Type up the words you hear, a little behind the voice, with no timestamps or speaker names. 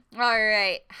All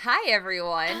right. Hi,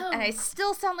 everyone. Oh. And I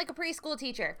still sound like a preschool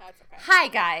teacher. That's okay. Hi,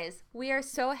 guys. We are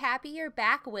so happy you're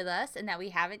back with us and that we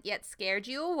haven't yet scared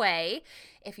you away.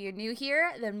 If you're new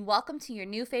here, then welcome to your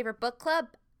new favorite book club.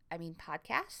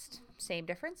 Podcast. Same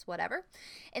difference, whatever.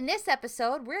 In this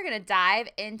episode, we're going to dive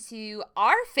into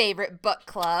our favorite book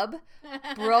club,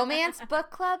 Bromance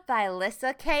Book Club by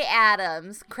Lyssa K.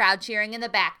 Adams. Crowd cheering in the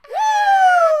back.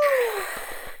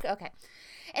 Woo! Okay.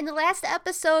 In the last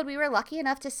episode, we were lucky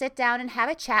enough to sit down and have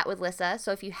a chat with Lyssa.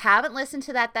 So if you haven't listened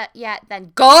to that yet,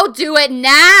 then go do it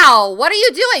now. What are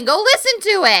you doing? Go listen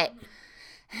to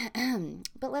it.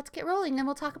 But let's get rolling and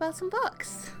we'll talk about some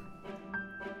books.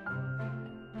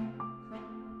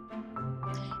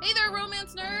 Hey there,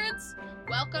 romance nerds!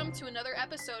 Welcome to another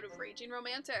episode of Raging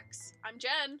Romantics. I'm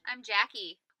Jen. I'm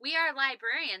Jackie. We are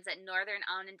librarians at Northern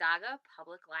Onondaga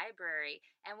Public Library,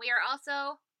 and we are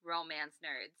also romance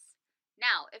nerds.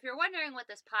 Now, if you're wondering what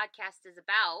this podcast is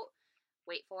about,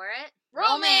 wait for it.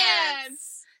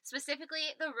 Romance!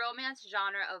 Specifically, the romance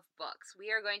genre of books. We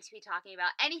are going to be talking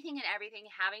about anything and everything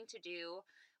having to do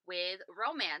with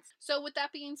romance. So with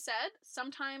that being said,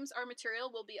 sometimes our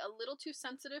material will be a little too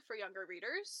sensitive for younger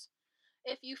readers.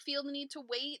 If you feel the need to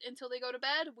wait until they go to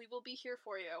bed, we will be here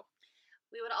for you.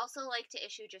 We would also like to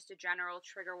issue just a general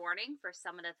trigger warning for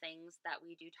some of the things that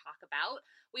we do talk about.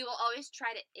 We will always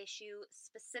try to issue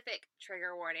specific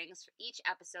trigger warnings for each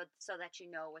episode so that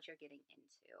you know what you're getting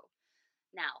into.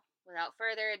 Now, without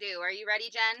further ado, are you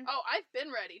ready, Jen? Oh, I've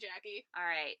been ready, Jackie. All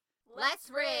right. Let's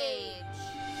rage!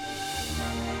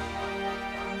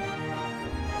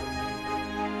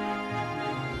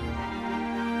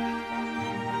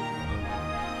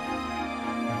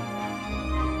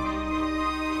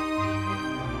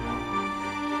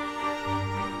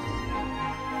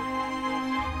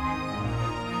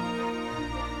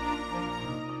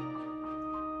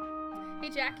 Hey,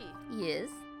 Jackie. Yes.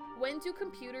 When do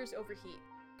computers overheat?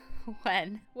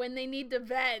 When? When they need to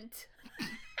vent.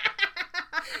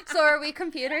 So are we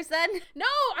computers then? No,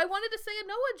 I wanted to say a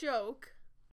Noah joke.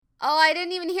 Oh, I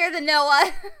didn't even hear the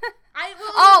Noah. No.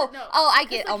 I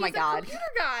get. Like, Oh my he's a God. computer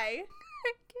guy.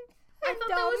 I thought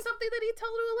that was something that he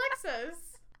told to Alexis.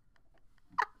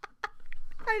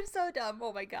 I'm so dumb.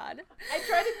 Oh my God. I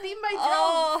try to theme my jokes.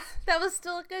 Oh, that was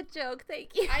still a good joke.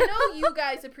 Thank you. I know you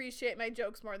guys appreciate my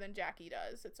jokes more than Jackie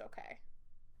does. It's okay.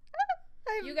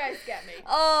 You guys get me.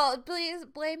 Oh, please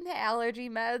blame the allergy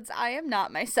meds. I am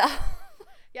not myself.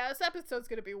 Yeah, this episode's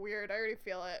gonna be weird. I already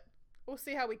feel it. We'll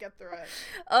see how we get through it.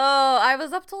 Oh, I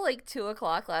was up till like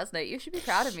 2:00 last night. You should be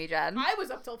proud of me, Jen. I was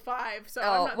up till 5, so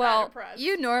I'm not that impressed.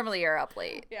 You normally are up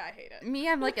late. Yeah, I hate it. Me,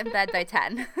 I'm like in bed by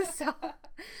 10. So,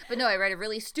 but no, I read a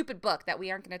really stupid book that we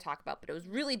aren't going to talk about, but it was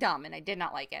really dumb and I did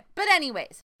not like it. But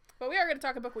anyways. But we are going to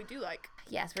talk a book we do like.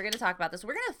 Yes, we're going to talk about this.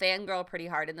 We're going to fangirl pretty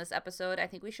hard in this episode. I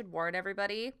think we should warn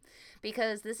everybody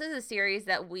because this is a series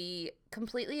that we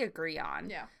completely agree on.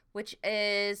 Yeah. Which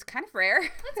is kind of rare.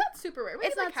 It's not super rare.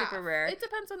 It's not super rare. It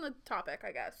depends on the topic,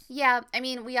 I guess. Yeah, I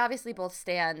mean, we obviously both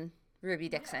stan Ruby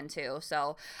Dixon, too,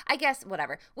 so I guess,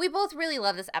 whatever. We both really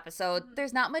love this episode.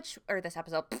 There's not much, or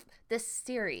this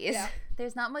series. Yeah.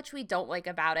 There's not much we don't like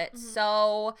about it,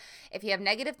 so if you have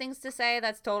negative things to say,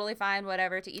 that's totally fine,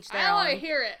 whatever, to each their own. I don't want to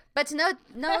hear it. But to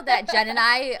know that Jen and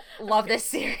I love this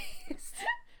series.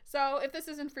 So if this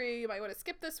isn't for you, you might want to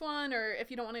skip this one, or if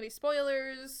you don't want any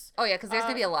spoilers. Oh, yeah, because there's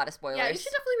going to be a lot of spoilers. Yeah, you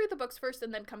should definitely read the books first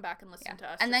and then come back and listen to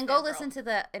us. And then go listen to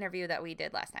the interview that we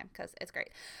did last time, because it's great.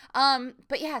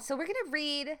 But yeah, so we're going to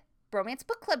read Bromance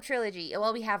Book Club Trilogy.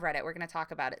 Well, we have read it. We're going to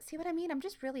talk about it. See what I mean? I'm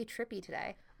just really trippy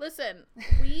today. Listen,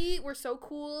 we were so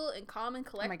cool and calm and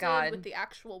collected with the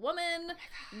actual woman.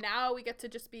 Now we get to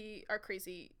just be our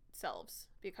crazy selves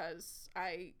because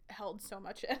I held so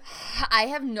much in. I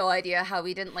have no idea how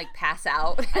we didn't pass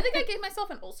out. I think I gave myself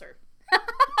an ulcer.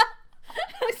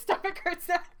 My stomach hurts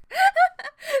now.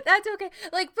 That's okay.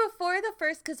 Before the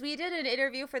first, because we did an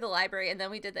interview for the library and then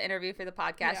we did the interview for the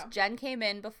podcast. Yeah. Jen came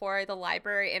in before the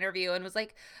library interview and was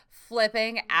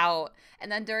flipping out.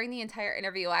 And then during the entire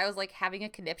interview, I was having a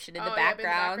conniption in the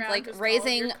background,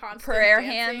 raising prayer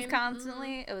hands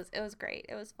constantly. Mm-hmm. It was great.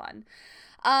 It was fun.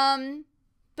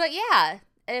 But yeah,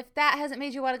 if that hasn't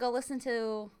made you want to go listen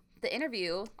to the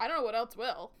interview, I don't know what else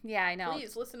will. Yeah, I know.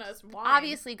 Please listen to us whine.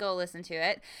 Obviously go listen to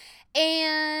it.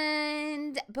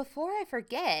 And before I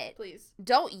forget, please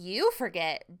don't you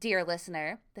forget, dear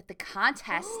listener, that the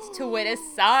contest to win a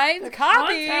signed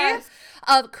copy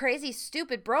of Crazy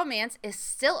Stupid Bromance is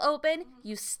still open.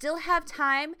 You still have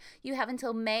time. You have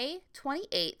until May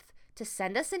 28th to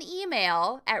send us an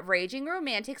email at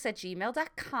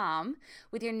ragingromantics@gmail.com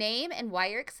with your name and why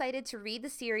you're excited to read the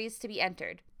series to be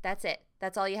entered. That's it.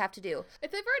 That's all you have to do.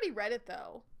 If they've already read it,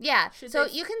 though. Yeah. So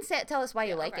you can tell us why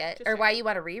you like it or why you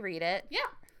want to reread it. Yeah.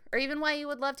 Or even why you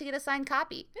would love to get a signed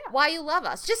copy. Yeah. Why you love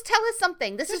us. Just tell us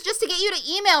something. This is just to get you to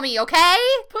email me, okay?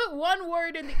 Put one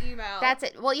word in the email. That's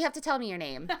it. Well, you have to tell me your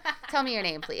name. Tell me your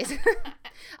name, please.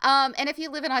 And if you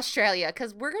live in Australia,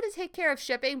 because we're going to take care of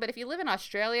shipping, but if you live in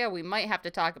Australia, we might have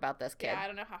to talk about this, kid. Yeah, I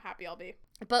don't know how happy I'll be.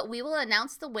 But we will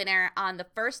announce the winner on the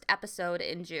first episode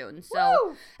in June.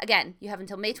 So, again, you have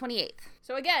until May 28th.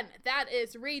 So, again, that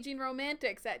is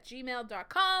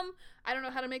ragingromantics@gmail.com. I don't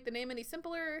know how to make the name any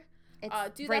simpler. Do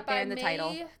right that by there in the May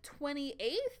title.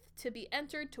 28th to be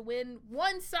entered to win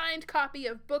one signed copy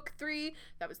of book 3.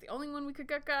 That was the only one we could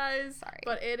get, guys. Sorry.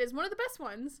 But it is one of the best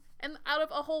ones, and out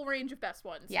of a whole range of best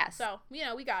ones. Yes. So,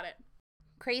 we got it.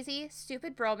 Crazy,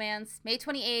 Stupid Bromance, May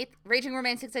 28th,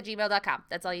 ragingromantics@gmail.com.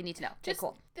 That's all you need to know. Just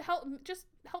cool.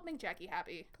 help make Jackie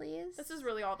happy. Please. This is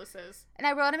really all this is. And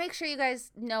I want to make sure you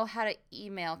guys know how to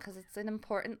email because it's an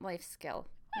important life skill.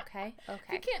 Okay? Okay.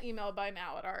 If you can't email by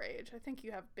now at our age, I think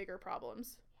you have bigger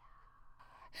problems.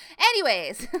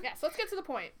 Anyways. Yes, let's get to the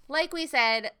point. Like we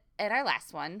said in our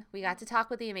last one, we got to talk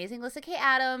with the amazing Lyssa Kay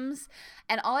Adams.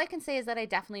 And all I can say is that I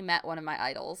definitely met one of my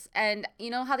idols. And you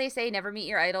know how they say never meet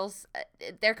your idols?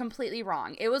 They're completely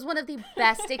wrong. It was one of the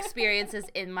best experiences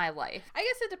in my life. I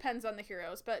guess it depends on the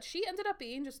heroes, but she ended up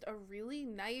being just a really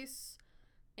nice,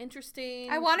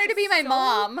 interesting. I want her to be my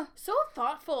mom. So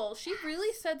thoughtful. She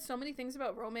really said so many things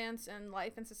about romance and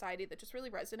life and society that just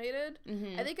really resonated.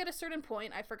 Mm-hmm. I think at a certain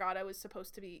point, I forgot I was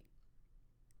supposed to be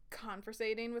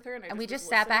conversating with her, and we just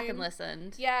sat back and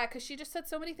listened. Yeah, because she just said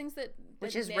so many things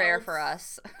which is rare for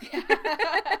us.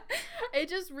 It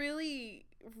just really,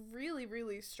 really,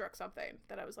 really struck something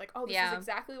that I was like, oh, this is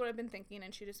exactly what I've been thinking,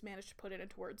 and she just managed to put it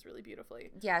into words really beautifully.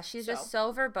 Yeah, she's just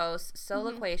so verbose, so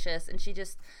loquacious, and she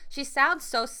sounds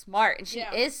so smart, and she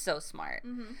is so smart.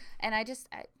 Mm-hmm. And I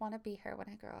want to be her when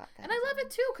I grow up. And I love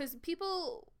it too, because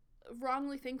people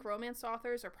wrongly think romance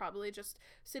authors are probably just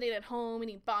sitting at home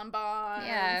eating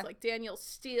bonbons, like Danielle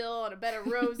Steele on a bed of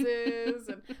roses,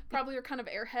 and probably are kind of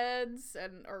airheads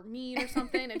or mean or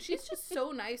something. And she's just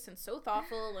so nice and so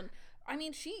thoughtful. And I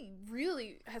mean, she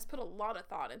really has put a lot of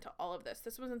thought into all of this.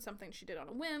 This wasn't something she did on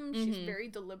a whim. She's very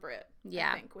deliberate,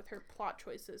 I think, with her plot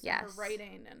choices and her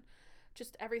writing and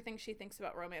just everything she thinks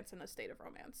about romance and the state of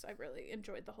romance. I really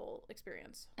enjoyed the whole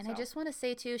experience. And I just want to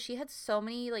say too, she had so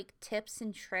many like tips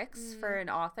and tricks for an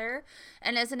author,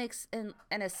 and as an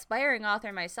aspiring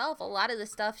author myself, a lot of the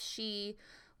stuff she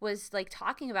was like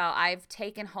talking about I've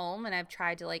taken home and I've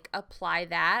tried to like apply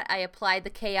that. I applied the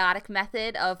chaotic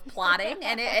method of plotting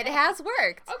and it has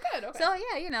worked. Oh, good. Okay. So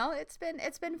yeah, it's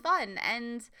been fun,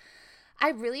 and I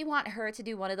really want her to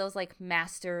do one of those like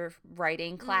master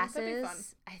writing classes. That'd be fun.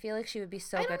 I feel like she would be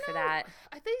so good for that.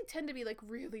 They tend to be like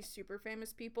really super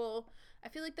famous people. I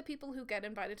feel like the people who get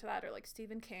invited to that are like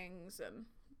Stephen King's and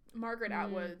Margaret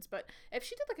Atwood's. But if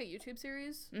she did like a YouTube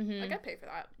series, like I'd pay for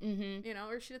that. You know,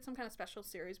 or she did some kind of special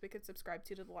series we could subscribe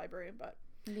to the library. But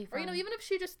or you know, even if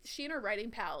she and her writing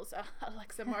pals,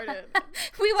 Alexa Martin,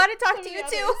 we want to talk to you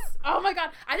too. Oh my god,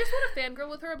 I just want to fangirl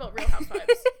with her about Real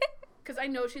Housewives. Because I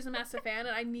know she's a massive fan,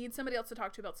 and I need somebody else to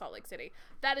talk to about Salt Lake City.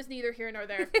 That is neither here nor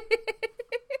there.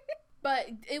 But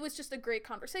it was just a great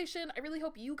conversation. I really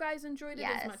hope you guys enjoyed it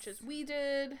as much as we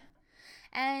did.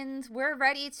 And we're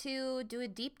ready to do a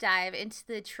deep dive into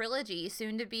the trilogy,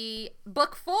 soon to be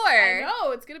book 4. I know,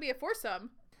 it's going to be a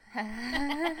foursome.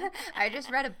 I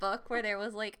just read a book where there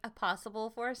was like a possible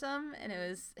foursome, and it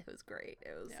was great.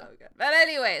 It was so good. But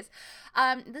anyways,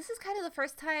 this is kind of the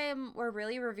first time we're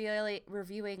really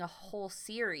reviewing a whole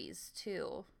series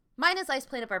too. Mine is Ice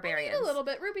Planet Barbarians. A little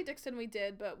bit. Ruby Dixon we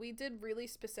did, but we did really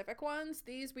specific ones.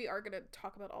 These we are going to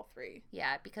talk about all 3.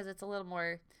 Yeah, because it's a little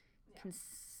more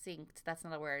succinct. That's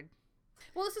not a word.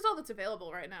 Well, this is all that's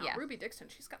available right now. Yeah. Ruby Dixon,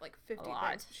 she's got like 50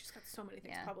 things. She's got so many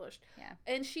things published. Yeah.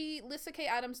 And Lyssa Kay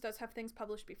Adams does have things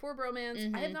published before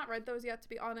Bromance. I have not read those yet, to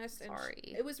be honest. Sorry.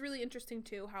 And it was really interesting,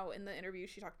 too, how in the interview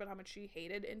she talked about how much she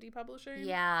hated indie publishing.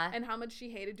 Yeah. And how much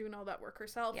she hated doing all that work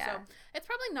herself. Yeah. So it's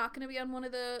probably not going to be on one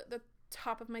of the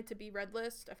top of my to be read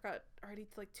list. I've got already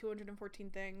like 214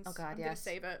 things. Oh god, I'm gonna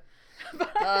save it.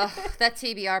 That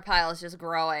TBR pile is just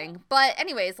growing. But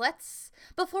anyways,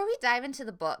 before we dive into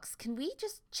the books, can we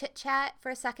just chit chat for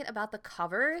a second about the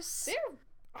covers?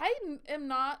 I am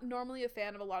not normally a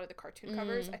fan of a lot of the cartoon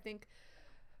covers. I think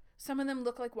some of them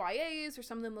look like YAs or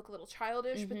some of them look a little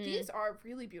childish, but these are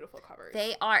really beautiful covers.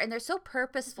 They are, and they're so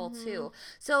purposeful too.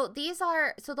 So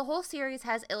the whole series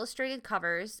has illustrated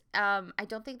covers. I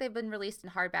don't think they've been released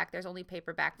in hardback. There's only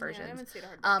paperback versions. Yeah, I haven't seen a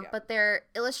hardback yet. But they're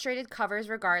illustrated covers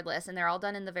regardless, and they're all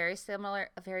done in the very similar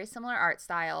art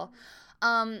style.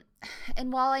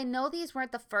 And while I know these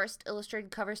weren't the first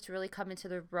illustrated covers to really come into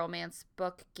the romance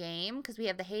book game, because we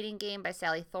have The Hating Game by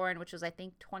Sally Thorne, which was, I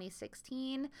think,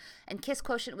 2016, and Kiss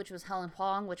Quotient, which was Helen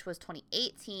Huang, which was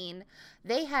 2018.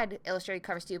 They had illustrated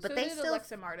covers too, but so they did still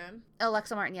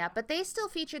Alexa Martin, yeah, but they still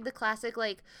featured the classic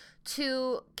like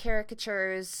two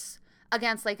caricatures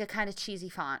against like a kind of cheesy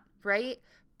font, right?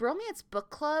 Bromance Book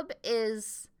Club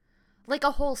is like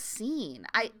a whole scene.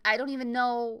 I don't even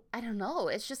know. I don't know.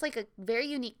 It's just like a very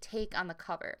unique take on the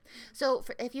cover. So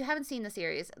if you haven't seen the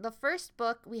series, the first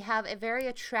book, we have a very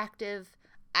attractive,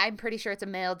 I'm pretty sure it's a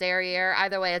male derriere.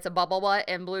 Either way, it's a bubble butt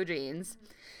and blue jeans.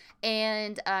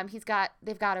 And they've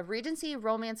got a Regency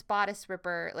romance bodice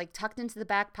ripper like tucked into the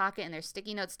back pocket, and there's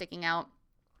sticky notes sticking out,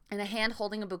 and a hand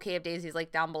holding a bouquet of daisies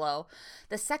like down below.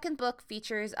 The second book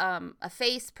features a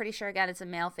face, pretty sure again it's a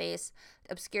male face,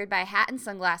 obscured by a hat and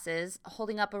sunglasses,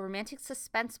 holding up a romantic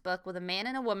suspense book with a man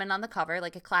and a woman on the cover,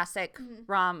 like a classic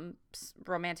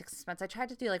romantic suspense. I tried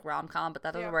to do like rom-com, but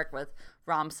that doesn't work with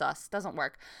rom-sus. Doesn't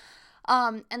work.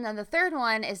 And then the third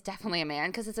one is definitely a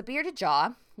man, because it's a bearded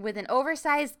jaw with an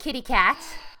oversized kitty cat.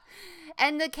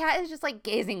 And the cat is just like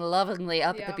gazing lovingly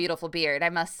up at the beautiful beard, I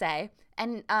must say.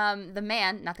 And the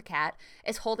man, not the cat,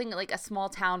 is holding like a small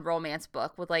town romance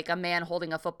book with like a man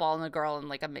holding a football and a girl in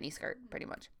like a mini skirt, pretty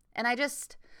much. And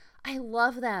I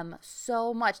love them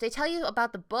so much. They tell you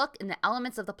about the book and the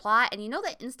elements of the plot. And you know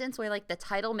that instance where like the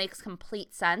title makes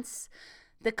complete sense?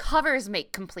 The covers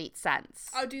make complete sense.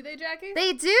 Oh, do they, Jackie?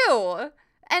 They do.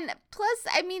 And plus,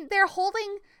 I mean, they're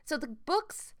holding, so the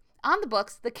books,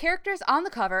 the characters on the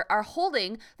cover are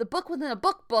holding the book within a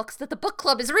books that the book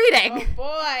club is reading. Oh,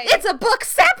 boy. It's a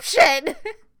bookception.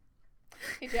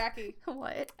 Hey, Jackie.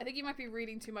 What? I think you might be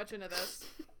reading too much into this.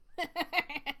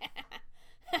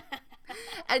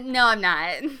 No, I'm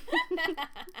not.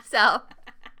 So,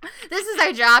 this is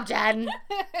our job, Jen.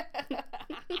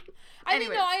 I mean,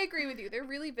 no, I agree with you. They're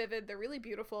really vivid. They're really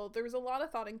beautiful. There was a lot of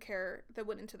thought and care that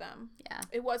went into them. Yeah.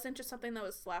 It wasn't just something that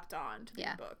was slapped on to the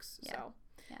books. Yeah. So,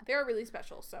 they are really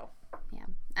special. So, yeah.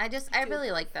 I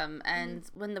really like them. And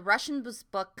when the Russian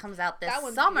book comes out this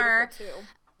summer,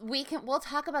 we'll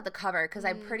talk about the cover, because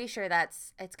I'm pretty sure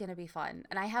it's going to be fun.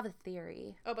 And I have a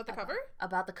theory. Oh, about the cover?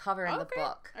 About the cover in the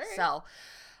book. All right. So,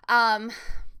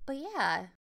 but yeah.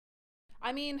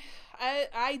 I mean,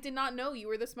 I did not know you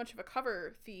were this much of a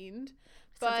cover fiend.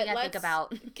 Something I think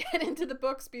about. Get into the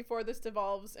books before this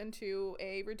devolves into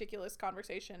a ridiculous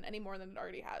conversation any more than it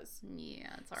already has.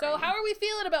 Yeah, it's alright. So how are we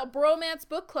feeling about Bromance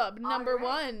Book Club number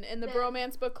 1 in the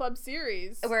Bromance Book Club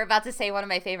series? We're about to say one of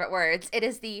my favorite words. It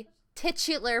is the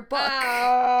titular book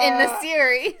in the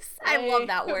series. I love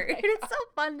that word. It's so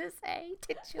fun to say.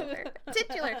 Titular.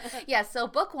 Yeah, so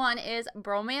book 1 is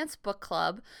Bromance Book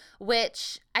Club,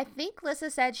 which I think Lissa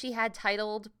said she had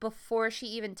titled before she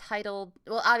even titled,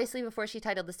 well, obviously before she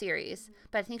titled the series,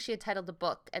 but I think she had titled the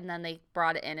book, and then they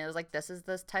brought it in. It was like, this is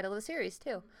the title of the series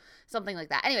too. Something like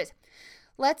that. Anyways,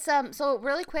 let's, so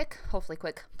really quick, hopefully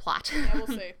quick, plot. Yeah, we'll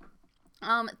see.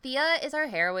 Thea is our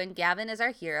heroine, Gavin is our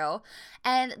hero,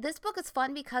 and this book is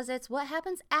fun because it's what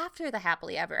happens after the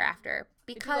happily ever after,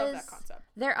 because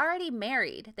they're already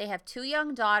married. They have 2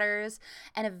 young daughters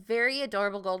and a very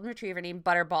adorable golden retriever named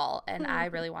Butterball, and I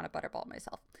really want a Butterball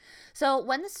myself. So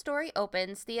when the story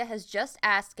opens, Thea has just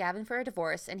asked Gavin for a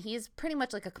divorce, and he's pretty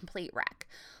much like a complete wreck.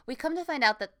 We come to find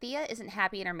out that Thea isn't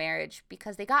happy in her marriage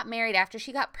because they got married after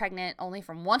she got pregnant, only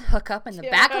from one hookup in the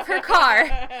back of her car.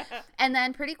 And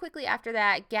then pretty quickly after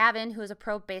that, Gavin, who is a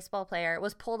pro baseball player,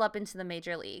 was pulled up into the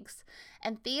major leagues.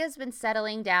 And Thea's been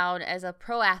settling down as a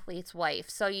pro athlete's wife.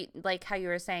 So like how you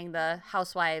were saying, the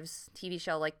Housewives TV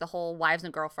show, like the whole Wives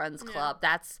and Girlfriends Club,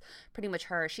 that's pretty much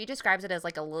her. She describes it as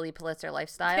like a Lily Pulitzer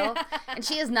lifestyle. And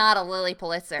she is not a Lily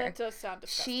Pulitzer. That does sound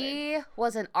disgusting. She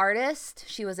was an artist.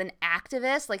 She was an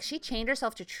activist. Like, she chained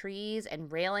herself to trees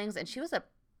and railings, and she was a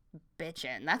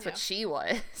bitchin'. That's what she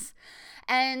was.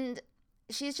 And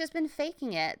she's just been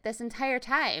faking it this entire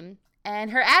time.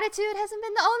 And her attitude hasn't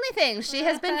been the only thing she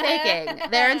has been faking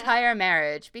their entire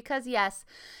marriage. Because, yes,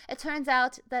 it turns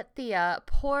out that Thea,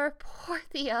 poor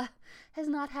Thea, has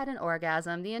not had an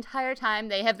orgasm the entire time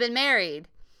they have been married.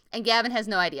 And Gavin has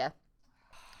no idea.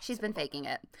 She's been faking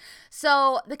it.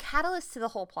 So the catalyst to the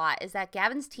whole plot is that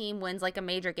Gavin's team wins like a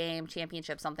major game,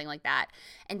 championship, something like that.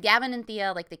 And Gavin and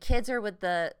Thea, like the kids are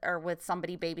with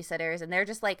somebody, babysitters, and they're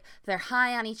just like, they're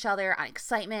high on each other, on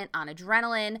excitement, on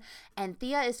adrenaline. And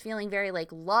Thea is feeling very like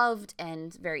loved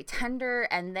and very tender,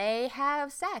 and they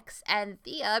have sex. And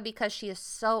Thea, because she is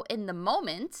so in the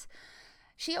moment,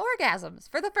 she orgasms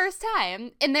for the first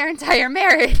time in their entire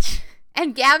marriage.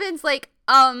 And Gavin's like,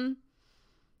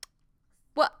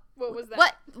 What was that?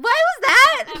 What was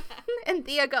that? And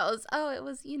Thea goes, oh, it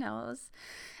was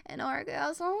an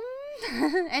orgasm.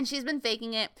 And she's been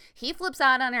faking it. He flips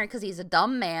out on her because he's a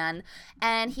dumb man,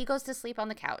 and he goes to sleep on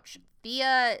the couch.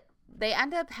 Thea, they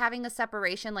end up having a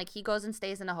separation. Like, he goes and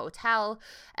stays in a hotel,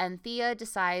 and Thea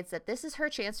decides that this is her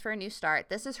chance for a new start.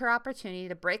 This is her opportunity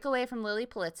to break away from Lily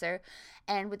Pulitzer,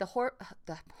 and with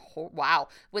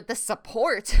with the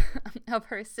support of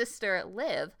her sister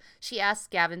Liv, she asks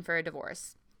Gavin for a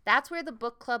divorce. That's where the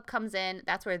book club comes in.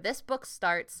 That's where this book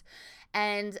starts.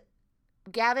 And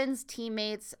Gavin's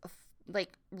teammates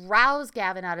like rouse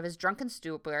Gavin out of his drunken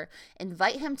stupor,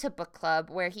 invite him to book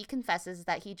club, where he confesses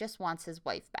that he just wants his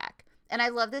wife back. And I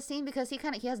love this scene because he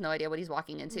has no idea what he's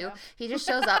walking into. Yeah. He just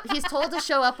shows up. He's told to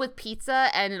show up with pizza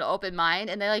and an open mind,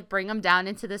 and they like bring him down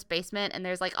into this basement, and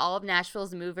there's like all of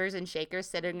Nashville's movers and shakers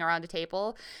sitting around a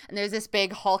table, and there's this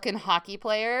big hulking hockey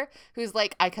player who's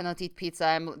like, I cannot eat pizza,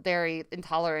 I'm very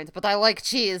intolerant, but I like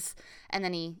cheese. And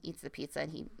then he eats the pizza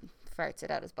and he farts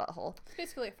it out his butthole. It's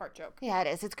basically a fart joke. Yeah, it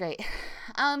is. It's great.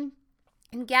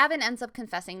 And Gavin ends up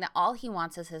confessing that all he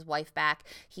wants is his wife back.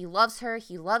 He loves her.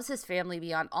 He loves his family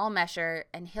beyond all measure,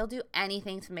 and he'll do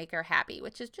anything to make her happy,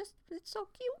 which is just, it's so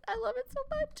cute. I love it so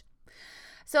much.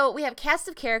 So we have a cast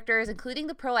of characters, including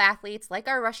the pro athletes, like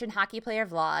our Russian hockey player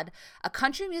Vlad, a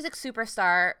country music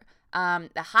superstar,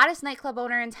 the hottest nightclub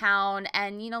owner in town,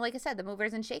 and, like I said, the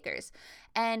movers and shakers.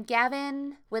 And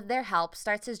Gavin, with their help,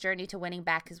 starts his journey to winning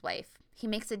back his wife. He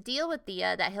makes a deal with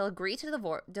Thea that he'll agree to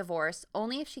the divorce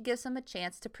only if she gives him a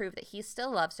chance to prove that he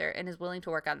still loves her and is willing to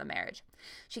work on the marriage.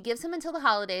 She gives him until the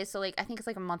holidays, so I think it's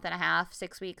like a month and a half,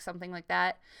 6 weeks, something like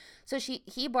that. So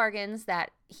he bargains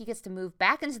that he gets to move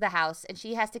back into the house, and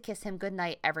she has to kiss him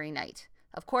goodnight every night.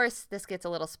 Of course, this gets a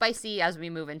little spicy as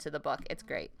we move into the book. It's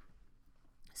great.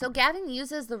 So Gavin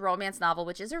uses the romance novel,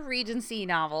 which is a Regency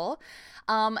novel,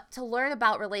 to learn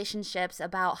about relationships,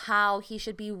 about how he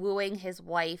should be wooing his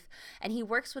wife. And he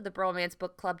works with the Bromance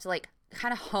book club to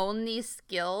kind of hone these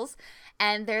skills.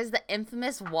 And there's the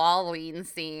infamous Halloween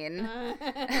scene,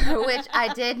 which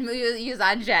I did use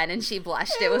on Jen, and she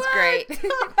blushed. It was great.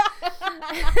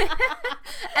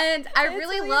 And I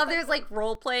really love there's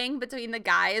role playing between the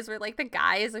guys, where the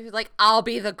guys are like, I'll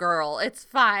be the girl, it's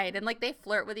fine, and they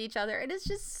flirt with each other, and it's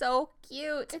just so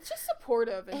cute. It's just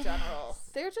supportive in general.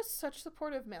 They're just such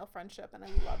supportive male friendship, and I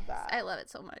love that. I love it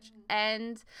so much.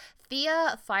 And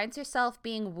Thea finds herself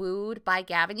being wooed by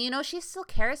Gavin. She still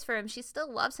cares for him. She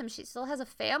still loves him. She still has a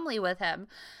family with him.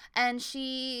 And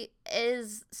she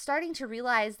is starting to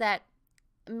realize that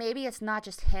maybe it's not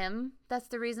just him that's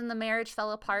the reason the marriage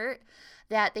fell apart,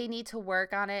 that they need to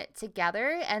work on it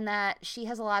together, and that she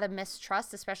has a lot of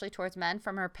mistrust, especially towards men,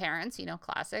 from her parents.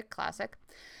 Classic.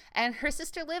 And her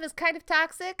sister Liv is kind of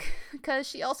toxic because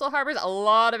she also harbors a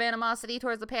lot of animosity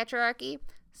towards the patriarchy.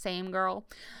 Same girl.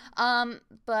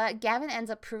 But Gavin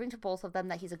ends up proving to both of them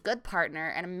that he's a good partner,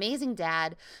 an amazing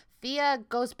dad. Thea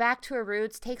goes back to her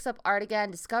roots, takes up art again,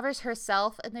 discovers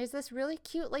herself, and there's this really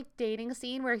cute dating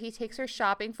scene where he takes her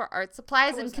shopping for art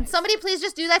supplies. And can somebody please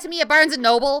just do that to me at Barnes &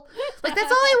 Noble? That's all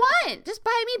I want. Just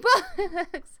buy me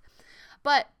books.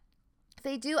 But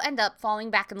they do end up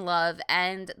falling back in love,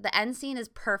 and the end scene is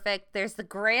perfect. There's the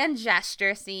grand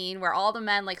gesture scene where all the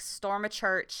men storm a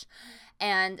church,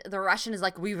 and the Russian is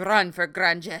we run for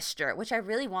grand gesture, which I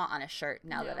really want on a shirt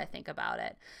now that I think about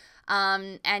it.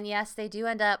 And yes, they do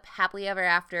end up happily ever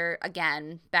after,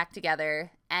 again, back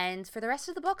together. And for the rest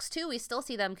of the books, too, we still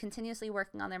see them continuously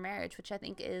working on their marriage, which I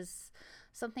think is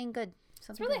something good.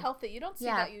 It's really healthy. You don't see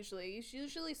that usually. You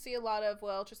usually see a lot of,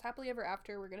 just happily ever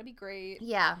after, we're going to be great.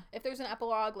 Yeah. If there's an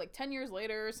epilogue, 10 years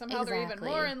later, somehow they're even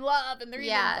more in love, and they're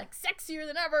even, sexier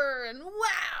than ever, and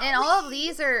wow! And all of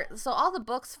these all the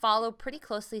books follow pretty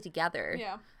closely together.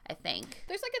 Yeah. I think.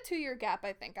 There's a 2-year gap,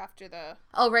 I think, after the...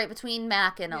 Oh, right, between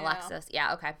Mac and Alexis.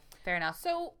 Yeah, okay. Fair enough.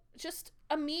 So, just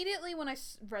immediately when I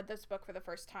read this book for the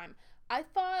first time, I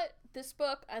thought this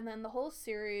book and then the whole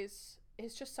series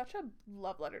is just such a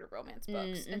love letter to romance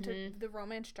books and to the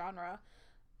romance genre.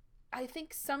 I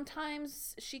think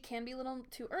sometimes she can be a little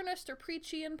too earnest or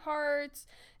preachy in parts,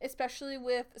 especially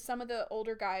with some of the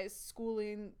older guys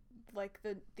schooling like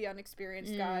the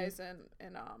unexperienced guys and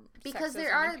because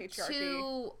there sexism are and patriarchy.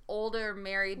 2 older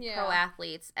married pro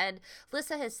athletes, and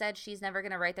Lissa has said she's never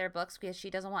going to write their books because she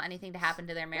doesn't want anything to happen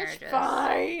to their marriages. Which,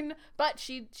 fine, but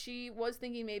she was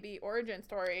thinking maybe origin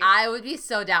story. I would be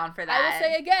so down for that. I will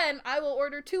say again, I will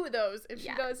order 2 of those if she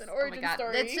does an origin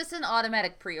story. It's just an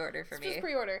automatic pre-order for me. Just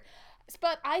pre-order.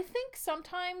 But I think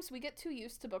sometimes we get too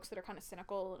used to books that are kind of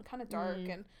cynical and kind of dark,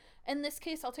 and in this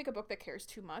case, I'll take a book that cares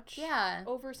too much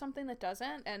over something that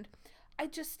doesn't, and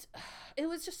it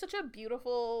was just such a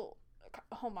beautiful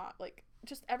homage, like,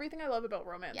 just everything I love about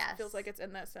romance feels like it's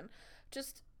in this, and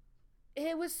just,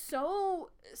 it was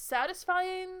so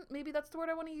satisfying, maybe that's the word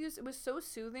I want to use. It was so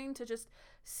soothing to just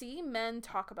see men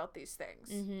talk about these things,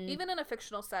 even in a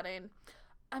fictional setting.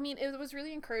 I mean, it was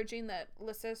really encouraging that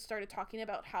Lissa started talking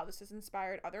about how this has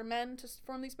inspired other men to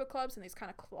form these book clubs and these kind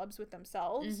of clubs with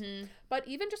themselves. But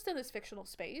even just in this fictional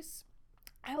space,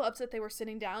 I loved that they were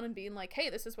sitting down and being like,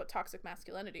 hey, this is what toxic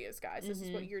masculinity is, guys. This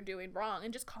is what you're doing wrong.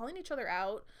 And just calling each other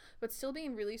out, but still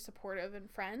being really supportive and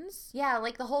friends. Yeah,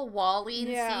 like the whole Walleen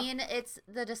scene.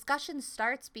 The discussion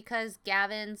starts because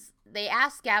they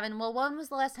asked Gavin, well, when was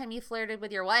the last time you flirted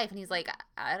with your wife? And he's like,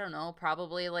 I don't know,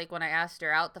 probably like when I asked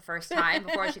her out the first time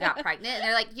before she got pregnant. And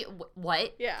they're like,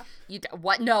 what? Yeah.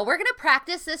 What? No, we're going to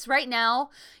practice this right now.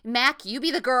 Mac, you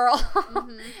be the girl.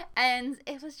 And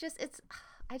it was just,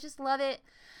 I just love it.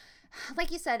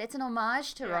 Like you said, it's an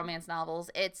homage to romance novels.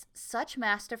 It's such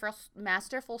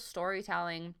masterful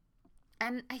storytelling.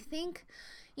 And I think,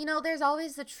 there's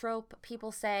always the trope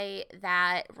people say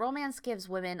that romance gives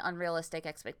women unrealistic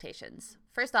expectations.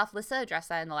 First off, Lissa addressed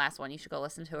that in the last one. You should go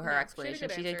listen to her explanation.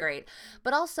 She did great.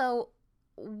 But also,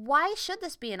 why should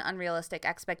this be an unrealistic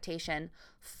expectation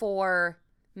for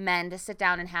men to sit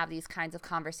down and have these kinds of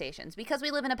conversations? Because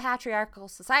we live in a patriarchal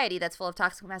society that's full of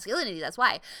toxic masculinity. That's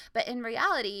why. But in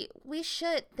reality,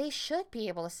 they should be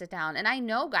able to sit down. And I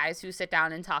know guys who sit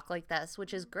down and talk like this,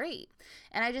 which is great.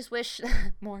 And I just wish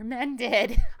more men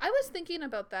did. I was thinking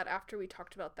about that after we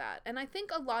talked about that. And I think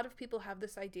a lot of people have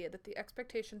this idea that the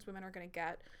expectations women are going to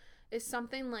get is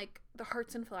something like the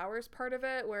hearts and flowers part of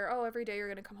it, where, every day you're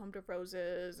going to come home to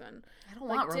roses and I don't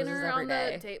want roses dinner every on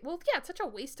day. the date. Well, yeah, it's such a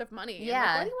waste of money. Yeah.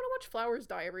 Like, why do you want to watch flowers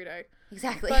die every day?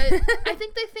 Exactly. But I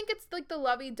think they think it's like the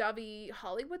lovey-dovey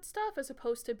Hollywood stuff as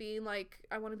opposed to being like,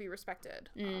 I want to be respected.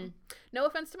 No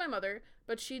offense to my mother,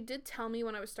 but she did tell me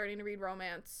when I was starting to read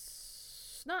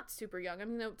romance, not super young, I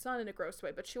mean, it's not in a gross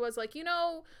way, but she was like,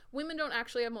 women don't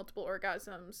actually have multiple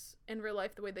orgasms in real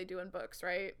life the way they do in books,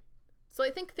 right? So I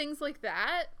think things like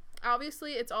that,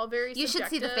 obviously, it's all very subjective. You should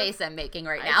see the face I'm making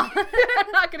right now.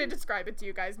 I'm not going to describe it to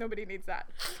you guys. Nobody needs that.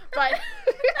 But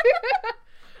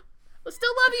I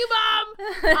still love you, Mom.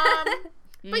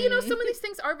 But, some of these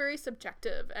things are very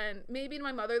subjective. And maybe to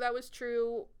my mother that was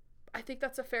true. I think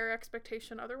that's a fair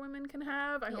expectation other women can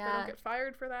have. I hope I don't get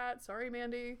fired for that. Sorry,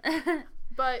 Mandy.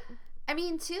 But I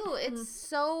mean, too, it's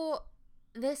so...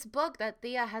 This book that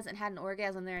Thea hasn't had an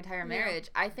orgasm their entire marriage,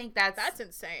 I think that's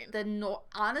insane.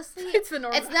 Honestly, it's the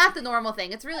normal. It's not the normal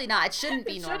thing. It's really not. It shouldn't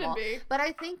be normal. Shouldn't be. But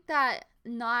I think that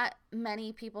not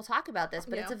many people talk about this,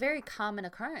 but it's a very common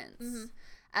occurrence.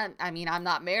 I mean, I'm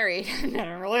not married in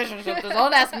a relationship, so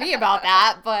don't ask me about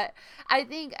that. But I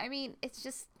think,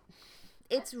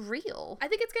 it's real. I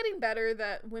think it's getting better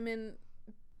that women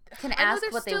can ask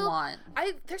what they want.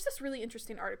 There's this really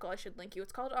interesting article I should link you.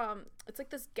 It's called it's like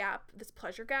this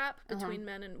pleasure gap between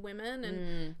men and women,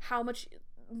 and how much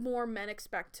more men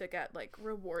expect to get like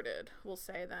rewarded, we'll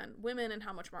say, than women, and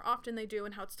how much more often they do,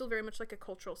 and how it's still very much like a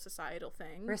cultural societal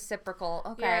thing. Reciprocal.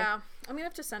 Okay. Yeah. I'm gonna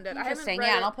have to send it. Interesting.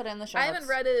 And I'll put it in the show notes. I haven't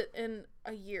read it in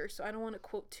a year, so I don't want to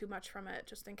quote too much from it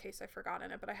just in case I've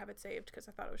forgotten it, but I have it saved because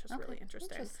I thought it was just really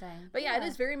interesting. But yeah, it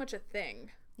is very much a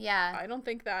thing. Yeah. I don't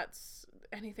think that's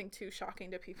anything too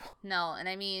shocking to people. No, and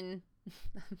I mean,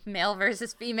 male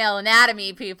versus female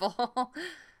anatomy, people.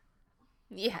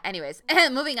 Yeah, anyways,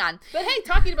 moving on. But hey,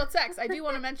 talking about sex, I do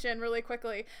want to mention really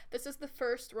quickly, this is the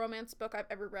first romance book I've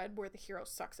ever read where the hero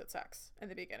sucks at sex in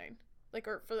the beginning. Like,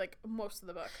 or for like most of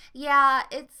the book. Yeah,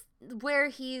 it's where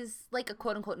he's like a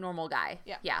quote unquote normal guy.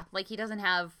 Yeah. Yeah, like he doesn't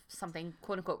have something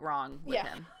quote unquote wrong with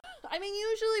him. I mean,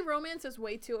 usually romance is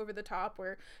way too over the top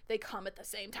where they come at the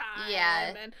same time.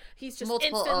 Yeah. And he's just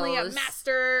multiple instantly O's. A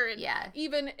master. And yeah.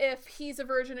 Even if he's a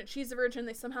virgin and she's a virgin,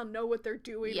 they somehow know what they're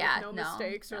doing with no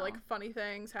mistakes or like funny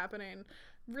things happening.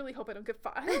 Really hope I don't get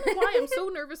fired. I don't know why I'm so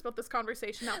nervous about this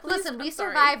conversation now. Please, listen, we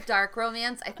survived dark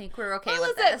romance. I think we're okay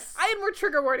with this. I had more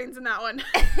trigger warnings in that one.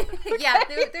 Yeah,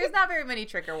 there's not very many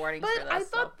trigger warnings for this. But I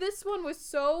thought this one was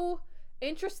so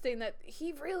interesting that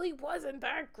he really wasn't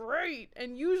that great.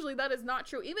 And usually that is not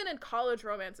true. Even in college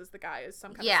romances, the guy is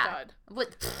some kind of stud.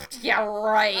 Yeah,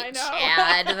 right,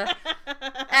 Chad.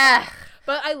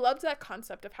 But I loved that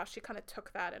concept of how she kind of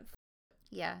took that and...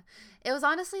 Yeah. It was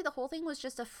honestly, the whole thing was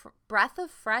just a breath of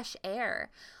fresh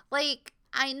air. Like,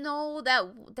 I know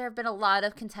that there have been a lot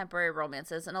of contemporary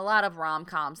romances and a lot of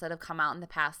rom-coms that have come out in the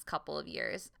past couple of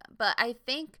years. But I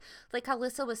think, like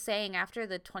Alyssa was saying, after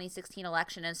the 2016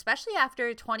 election, and especially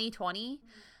after 2020,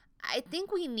 I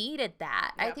think we needed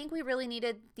that. Yeah. I think we really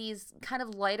needed these kind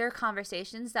of lighter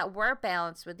conversations that were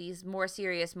balanced with these more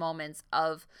serious moments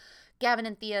of Gavin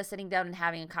and Thea sitting down and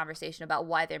having a conversation about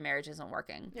why their marriage isn't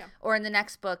working. Yeah. Or in the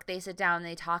next book, they sit down and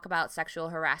they talk about sexual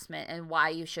harassment and why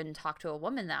you shouldn't talk to a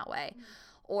woman that way,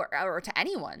 or to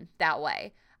anyone that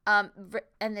way.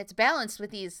 And it's balanced with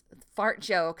these fart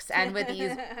jokes and with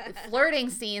these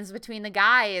flirting scenes between the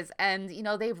guys, and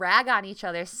they rag on each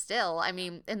other still. I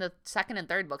mean, in the second and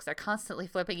third books, they're constantly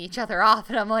flipping each other off,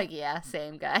 and I'm like, yeah,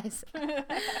 same guys.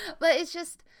 But it's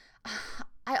just,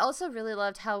 I also really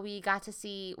loved how we got to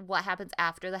see what happens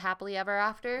after the happily ever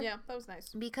after. Yeah, that was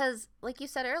nice. Because, like you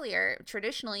said earlier,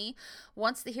 traditionally,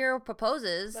 once the hero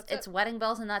proposes, it's wedding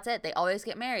bells and that's it. They always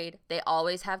get married. They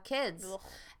always have kids. Ugh.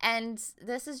 And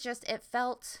this is just, it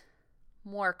felt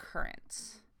more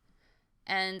current.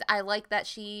 And I like that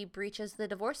she breaches the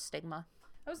divorce stigma.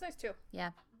 That was nice, too.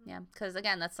 Yeah. Because,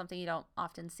 again, that's something you don't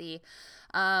often see.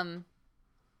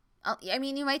 I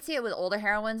mean, you might see it with older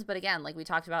heroines, but again, like we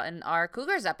talked about in our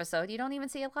Cougars episode, you don't even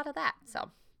see a lot of that.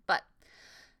 So, but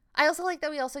I also like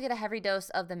that we also get a heavy dose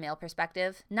of the male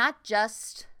perspective, not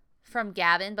just from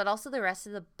Gavin, but also the rest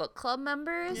of the book club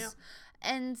members. Yeah.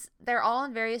 And they're all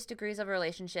in various degrees of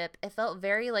relationship. It felt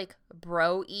very like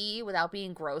bro-y without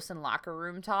being gross in locker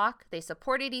room talk. They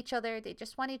supported each other. They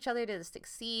just want each other to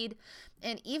succeed.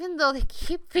 And even though they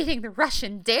keep feeding the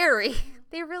Russian dairy,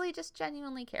 they really just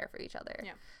genuinely care for each other.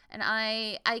 Yeah. And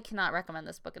I cannot recommend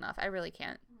this book enough. I really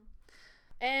can't.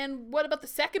 And what about the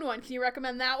second one? Can you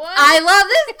recommend that one? I love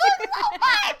this book so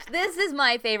much. This is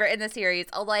my favorite in the series,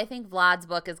 although I think Vlad's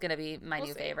book is going to be my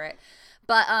new favorite.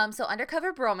 But so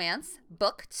Undercover Bromance,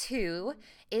 book 2,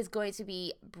 is going to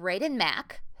be Braden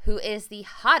Mack, who is the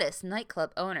hottest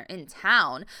nightclub owner in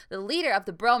town, the leader of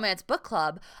the Bromance book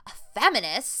club, a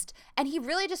feminist, and he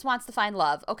really just wants to find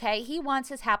love, okay? He wants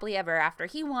his happily ever after.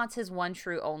 He wants his one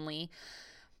true only.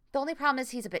 The only problem is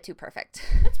he's a bit too perfect.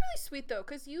 That's really sweet, though,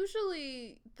 because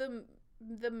usually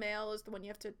the male is the one you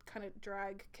have to kind of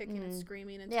drag kicking and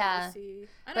screaming until you see.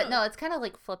 But no, it's kind of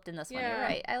like flipped in this one. You're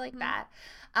right. I like that.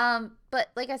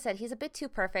 But like I said, he's a bit too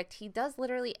perfect. He does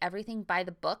literally everything by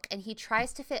the book, and he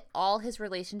tries to fit all his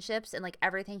relationships and like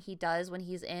everything he does when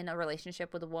he's in a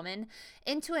relationship with a woman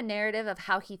into a narrative of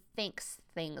how he thinks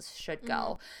things should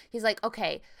go. He's like,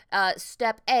 okay,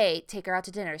 step A, take her out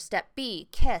to dinner. Step B,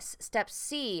 kiss. Step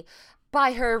C,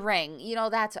 buy her a ring.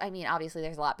 That's, I mean, obviously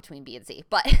there's a lot between B and C,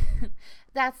 but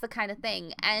that's the kind of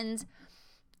thing. And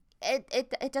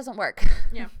it doesn't work.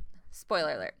 Yeah.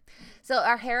 Spoiler alert. So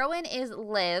our heroine is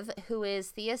Liv, who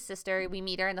is Thea's sister. We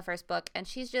meet her in the first book, and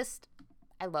she's just,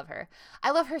 I love her.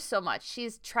 I love her so much.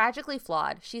 She's tragically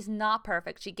flawed. She's not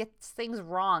perfect. She gets things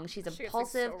wrong. She's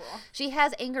impulsive. She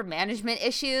has anger management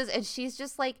issues, and she's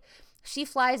just like, she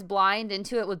flies blind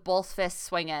into it with both fists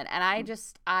swinging. And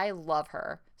I love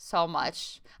her so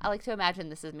much. I like to imagine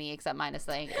this is me, except minus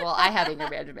saying, well, I have anger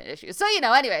management issues. So,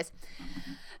 anyways.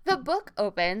 The book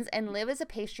opens, and Liv is a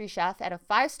pastry chef at a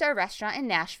 5-star restaurant in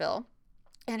Nashville.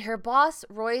 And her boss,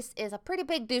 Royce, is a pretty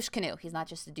big douche canoe. He's not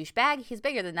just a douchebag. He's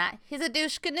bigger than that. He's a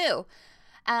douche canoe.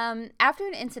 After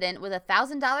an incident with a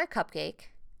 $1,000 cupcake,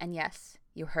 and yes,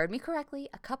 you heard me correctly,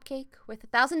 a cupcake worth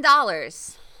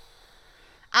 $1,000.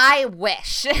 I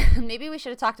wish. Maybe we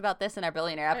should have talked about this in our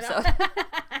billionaire episode.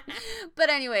 But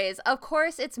anyways, of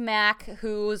course it's Mac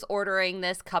who's ordering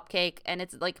this cupcake, and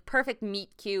it's like perfect meet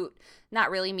cute. Not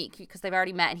really meet cute because they've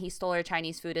already met and he stole her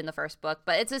Chinese food in the first book,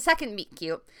 but it's a second meet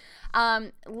cute.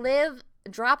 Liv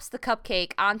drops the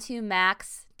cupcake onto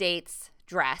Mac's date's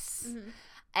dress. Mm-hmm.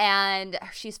 And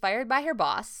she's fired by her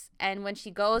boss. And when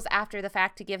she goes after the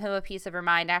fact to give him a piece of her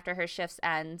mind after her shift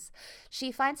ends,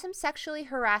 she finds him sexually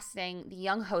harassing the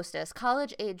young hostess,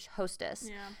 college-age hostess,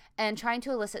 and trying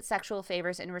to elicit sexual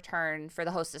favors in return for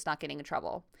the hostess not getting in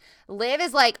trouble. Liv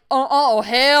is like, oh,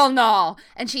 hell no.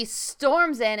 And she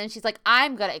storms in and she's like,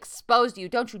 I'm going to expose you.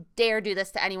 Don't you dare do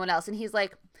this to anyone else. And he's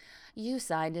like, you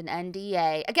signed an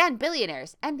NDA. Again,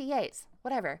 billionaires, NDAs,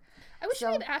 whatever. I wish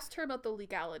I had asked her about the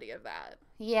legality of that.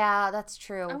 Yeah, that's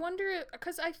true. I wonder,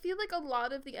 because I feel like a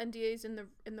lot of the NDAs in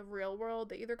the real world,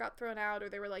 they either got thrown out or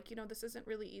they were like, this isn't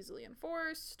really easily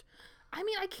enforced. I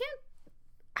mean,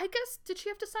 I guess, did she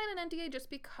have to sign an NDA just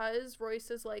because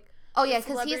Royce is like... Oh, yeah,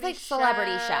 because he's like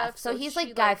celebrity chef. So he's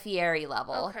like Guy Fieri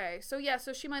level. Okay, so yeah,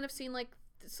 so she might have seen like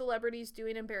celebrities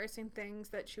doing embarrassing things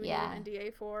that she would need an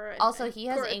NDA for. And, also, he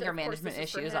has anger management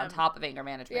issues on top of anger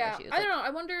management issues. I don't know. I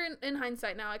wonder in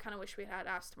hindsight now, I kind of wish we had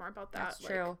asked more about that. That's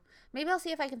true. Maybe I'll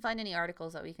see if I can find any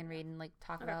articles that we can read and like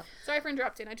talk about. Sorry for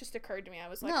interrupting. It just occurred to me. I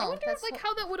was like, I wonder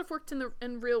how that would have worked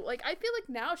in real. Like, I feel like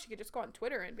now she could just go on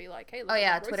Twitter and be like, hey, look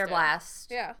at Twitter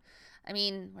blast. Yeah. I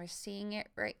mean, we're seeing it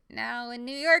right now in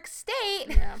New York State.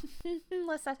 Yeah.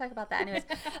 Let's not talk about that anyways.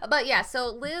 But yeah, so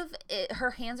Liv, her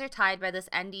hands are tied by this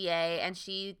NDA, and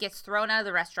she gets thrown out of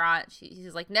the restaurant.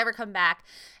 She's like, never come back.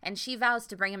 And she vows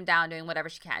to bring him down, doing whatever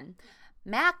she can.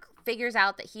 Mac figures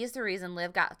out that he's the reason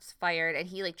Liv got fired, and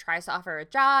he like tries to offer her a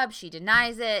job. She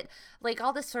denies it, like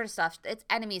all this sort of stuff. It's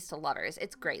enemies to lovers.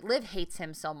 It's great. Liv hates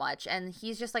him so much, and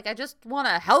he's just like, I just want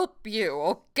to help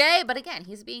you, okay? But again,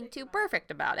 he's being too perfect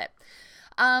about it.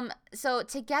 So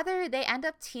together they end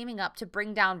up teaming up to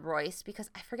bring down Royce, because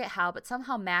I forget how, but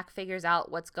somehow Mac figures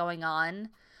out what's going on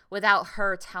without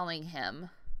her telling him.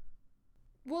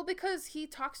 Well, because he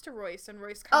talks to Royce, and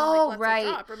Royce kind of lets it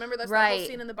drop. Remember, that's the whole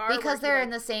scene in the bar. Because they're in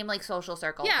the same like social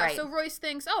circle. Yeah, right. So Royce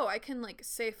thinks, I can like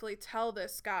safely tell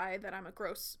this guy that I'm a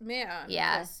gross man.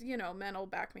 Yeah. Because, men will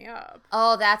back me up.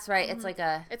 Oh, that's right. Mm-hmm.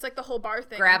 It's like the whole bar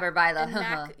thing. Grab her by the and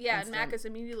Mac, and Mac is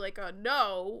immediately like a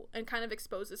no, and kind of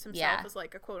exposes himself as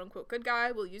like a quote unquote good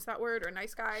guy. We'll use that word, or a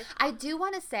nice guy. I do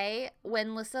want to say,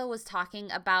 when Lissa was talking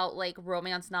about like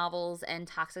romance novels and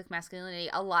toxic masculinity,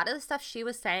 a lot of the stuff she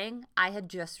was saying, I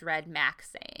had just read Mac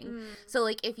saying. So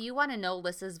like, if you want to know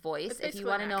Lissa's voice, if you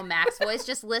want to know Mac's voice,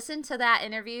 just listen to that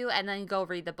interview and then go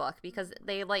read the book, because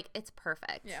they it's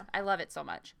perfect. Yeah, I love it so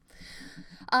much.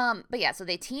 But yeah, so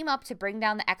they team up to bring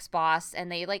down the ex-boss,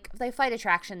 and they fight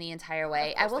attraction the entire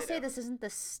way. I will say this isn't the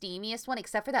steamiest one,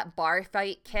 except for that bar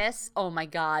fight kiss. Oh my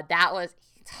god, that was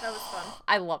fun.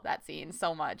 I love that scene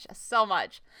so much.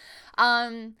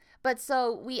 But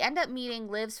so we end up meeting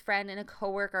Liv's friend and a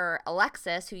coworker,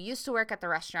 Alexis, who used to work at the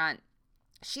restaurant.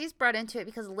 She's brought into it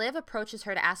because Liv approaches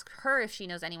her to ask her if she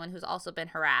knows anyone who's also been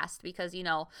harassed, because,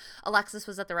 Alexis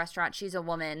was at the restaurant. She's a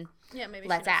woman. Yeah, maybe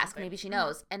let's ask. Maybe she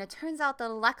knows. And it turns out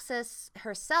that Alexis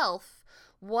herself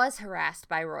was harassed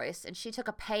by Royce, and she took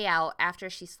a payout after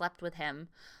she slept with him,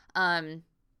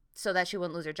 so that she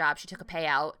wouldn't lose her job. She took a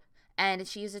payout, and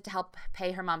she used it to help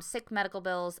pay her mom's sick mom's medical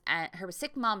bills, and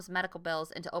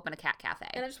to open a cat cafe.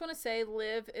 And I just want to say,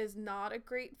 Liv is not a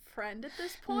great friend at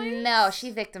this point. No, she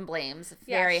victim blames.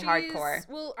 Very hardcore.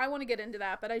 Well, I want to get into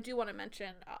that, but I do want to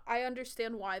mention, I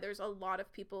understand why there's a lot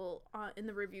of people in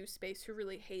the review space who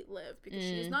really hate Liv, because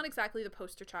she's not exactly the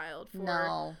poster child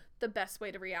for the best way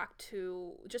to react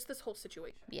to just this whole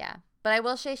situation. Yeah. But I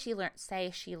will say she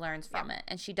learns from it,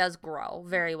 and she does grow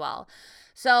very well.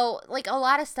 So, like, a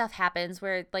lot of stuff happens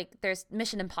where, like, there's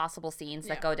Mission Impossible scenes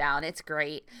that go down. It's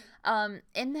great.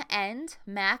 In the end,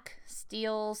 Mac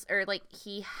steals, or, like,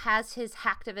 he has his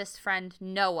hacktivist friend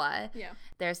Noah. Yeah.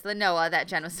 There's the Noah that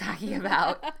Jen was talking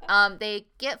about. They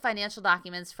get financial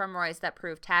documents from Royce that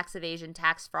prove tax evasion,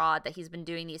 tax fraud, that he's been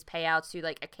doing these payouts to,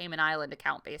 like, a Cayman Island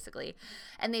account, basically.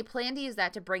 And they plan to use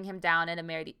that to bring him down at a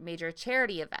major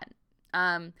charity event.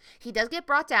 He does get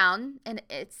brought down, and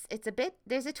it's a bit,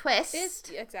 there's a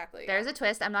twist. Exactly. There's a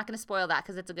twist. I'm not going to spoil that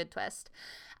because it's a good twist.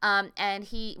 And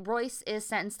Royce is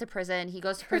sentenced to prison. He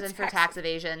goes to prison for tax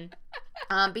evasion,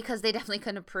 because they definitely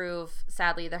couldn't prove,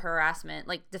 sadly, the harassment,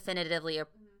 like definitively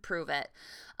prove it,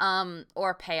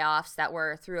 or payoffs that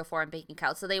were through a foreign bank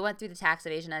account. So they went through the tax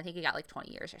evasion. I think he got like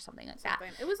 20 years or something like that.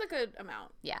 It was a good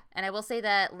amount. Yeah. And I will say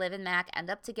that Liv and Mac end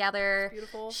up together. It's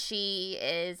beautiful. She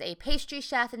is a pastry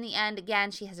chef in the end.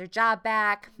 Again, she has her job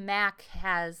back. Mac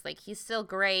has, like, he's still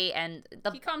great, and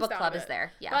the book club is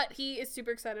there. Yeah. But he is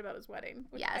super excited about his wedding.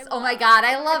 Yes. Oh my God.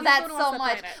 I love that so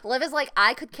much. Liv is like,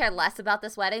 I could care less about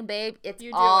this wedding, babe. It's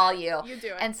all you. You do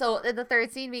it. And so in the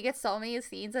third scene, we get so many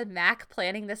scenes of Mac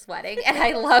planning this wedding, and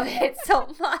I love it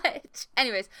so much.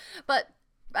 Anyways, but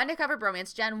Undercover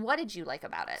Bromance, Jen, what did you like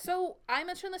about it? So I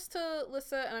mentioned this to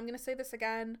Lissa, and I'm going to say this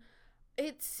again.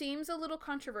 It seems a little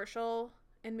controversial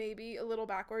and maybe a little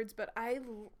backwards, but I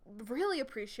really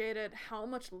appreciated how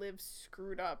much Liv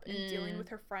screwed up in dealing with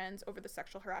her friends over the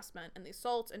sexual harassment and the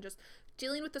assaults, and just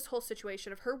dealing with this whole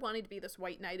situation of her wanting to be this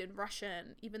white knighted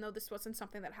Russian, even though this wasn't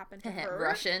something that happened to her.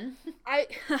 Russian.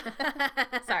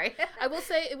 Sorry. I will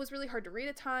say it was really hard to read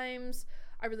at times.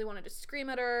 I really wanted to scream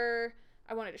at her.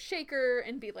 I wanted to shake her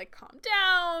and be like, calm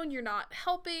down. You're not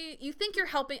helping. You think you're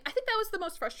helping. I think that was the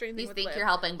most frustrating thing with Liv. You think you're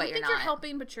helping, but you're not. You think you're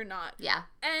helping, but you're not. Yeah.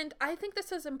 And I think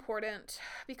this is important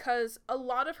because a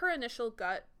lot of her initial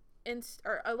gut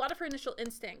initial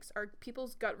instincts are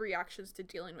people's gut reactions to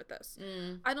dealing with this.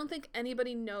 I don't think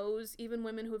anybody knows, even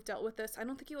women who have dealt with this, I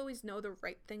don't think you always know the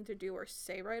right thing to do or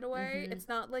say right away. It's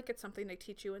not like it's something they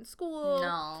teach you in school.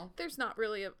 No. There's not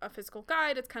really a physical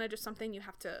guide. It's kind of just something you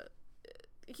have to,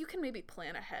 you can maybe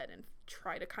plan ahead and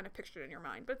try to kind of picture it in your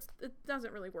mind, but it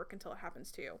doesn't really work until it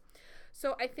happens to you.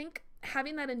 So I think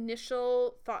having that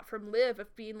initial thought from Liv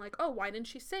of being like, oh, why didn't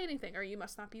she say anything? Or you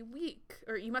must not be weak.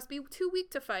 Or you must be too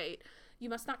weak to fight. You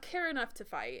must not care enough to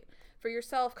fight. For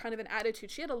yourself, kind of an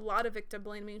attitude. She had a lot of victim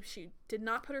blaming. She did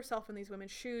not put herself in these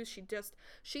women's shoes.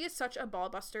 She is such a ball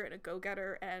buster and a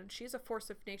go-getter, and she's a force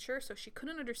of nature, so she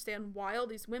couldn't understand why all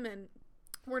these women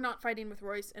were not fighting with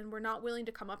Royce and were not willing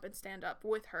to come up and stand up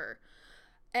with her.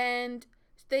 And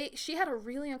she had a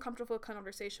really uncomfortable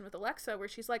conversation with Alexa where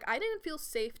she's like, I didn't feel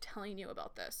safe telling you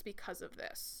about this because of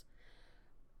this.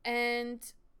 And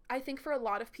I think for a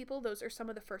lot of people, those are some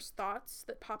of the first thoughts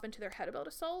that pop into their head about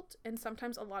assault. And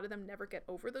sometimes a lot of them never get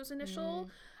over those initial.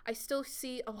 I still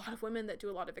see a lot of women that do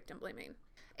a lot of victim blaming.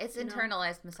 It's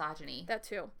internalized misogyny. That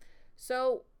too.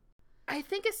 So I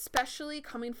think especially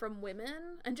coming from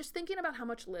women and just thinking about how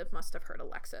much Liv must have hurt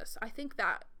Alexis. I think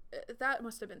that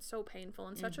must have been so painful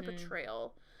and such a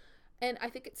betrayal. And I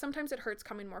think sometimes it hurts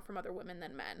coming more from other women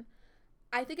than men.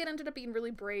 I think it ended up being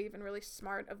really brave and really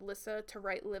smart of Lissa to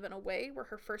write Liv in a way where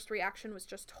her first reaction was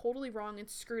just totally wrong and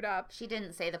screwed up. She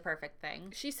didn't say the perfect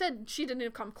thing. She said she didn't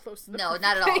even come close to the No, perfect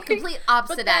not at all. thing. Complete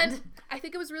opposite end. I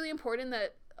think it was really important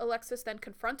that Alexis then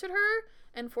confronted her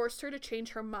and forced her to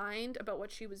change her mind about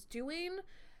what she was doing.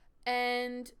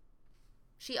 And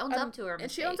she owns up to her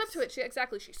mistakes. And she owns up to it.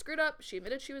 She screwed up, she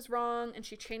admitted she was wrong, and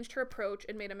she changed her approach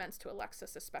and made amends to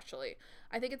Alexis especially.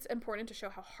 I think it's important to show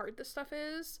how hard this stuff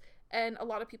is, and a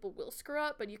lot of people will screw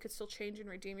up, but you could still change and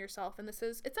redeem yourself. And it's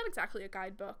not exactly a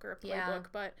guidebook or a playbook,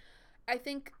 but I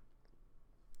think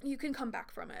you can come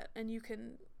back from it, and you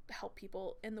can help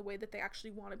people in the way that they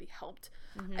actually want to be helped.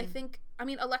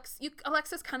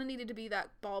 Alexis kind of needed to be that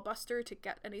ball buster to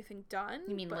get anything done.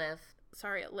 You mean Liv?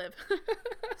 Sorry, Liv.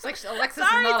 It's like Alexis is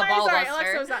not a ball buster.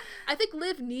 Alexa was not. I think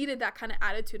Liv needed that kind of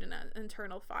attitude and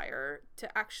internal fire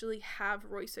to actually have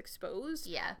Royce exposed.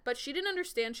 Yeah. But she didn't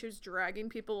understand she was dragging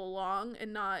people along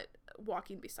and not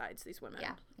walking besides these women.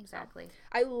 Yeah, exactly. So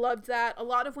I loved that. A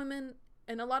lot of women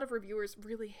and a lot of reviewers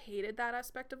really hated that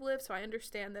aspect of Liv, so I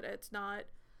understand that it's not...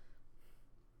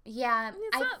 Yeah,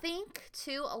 I think,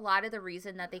 too, a lot of the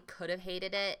reason that they could have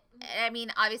hated it, I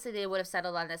mean, obviously they would have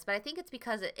settled on this, but I think it's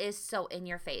because it is so in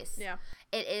your face. Yeah.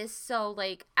 It is so,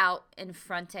 out and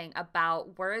fronting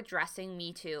about we're addressing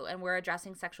Me Too, and we're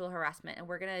addressing sexual harassment, and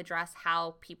we're going to address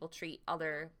how people treat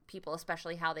other people,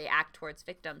 especially how they act towards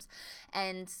victims.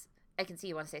 And I can see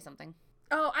you want to say something.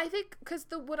 Oh, I think because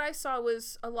what I saw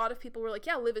was a lot of people were like,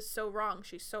 "Yeah, Liv is so wrong.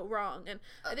 She's so wrong," and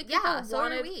I think so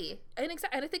are we. And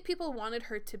I think people wanted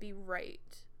her to be right,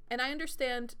 and I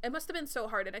understand it must have been so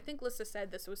hard. And I think Lissa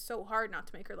said this was so hard not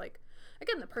to make her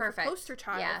the perfect poster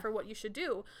child for what you should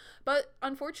do. But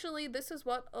unfortunately, this is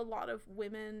what a lot of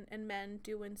women and men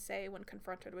do and say when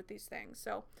confronted with these things.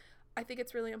 So I think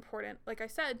it's really important, like I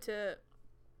said, to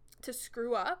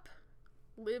screw up.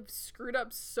 Liv screwed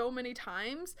up so many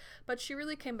times, but she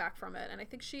really came back from it, and I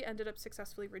think she ended up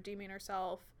successfully redeeming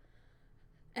herself.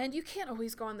 And you can't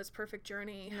always go on this perfect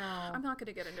journey. No. I'm not going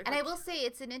to get into it. And I will say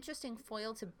it's an interesting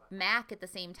foil to Mac at the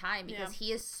same time because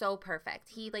he is so perfect.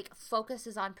 He,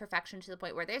 focuses on perfection to the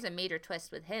point where there's a major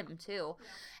twist with him, too.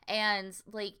 Yeah. And,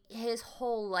 his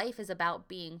whole life is about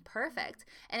being perfect.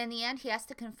 And in the end, he has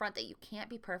to confront that you can't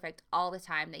be perfect all the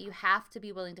time, that you have to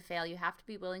be willing to fail. You have to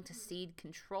be willing to cede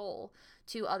control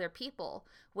to other people,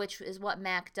 which is what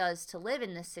Mac does to Liv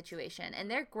in this situation.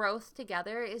 And their growth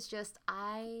together is just,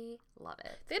 I love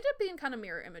it. They ended up being kind of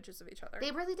mirror images of each other.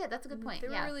 They really did. That's a good point. They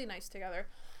were really nice together.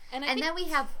 And then we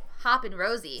have Hop and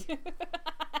Rosie.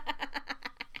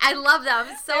 I love them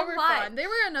so much. They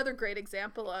were another great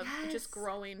example of just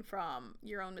growing from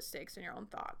your own mistakes and your own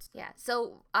thoughts. Yeah.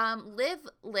 So Liv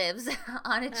lives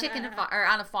on a chicken farm, or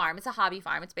on a farm. It's a hobby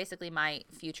farm. It's basically my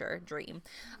future dream.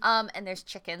 And there's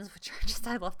chickens, which are just,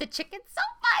 I love the chickens so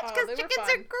much because chickens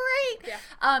are great. Yeah.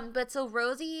 But so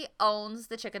Rosie owns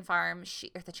the chicken farm.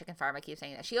 I keep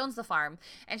saying that. She owns the farm,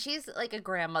 and she's like a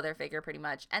grandmother figure pretty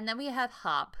much. And then we have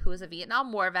Hop, who is a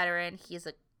Vietnam War veteran. He's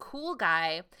a cool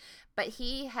guy, but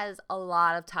he has a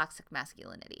lot of toxic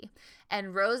masculinity.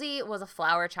 And Rosie was a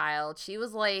flower child. She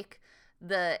was like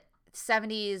the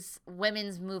 70s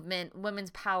women's movement,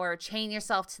 women's power, chain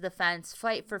yourself to the fence,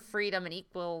 fight for freedom and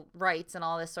equal rights and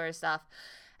all this sort of stuff.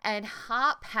 And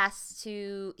Hop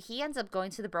he ends up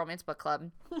going to the Bromance book club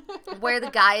where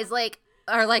the guys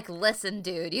are like, listen,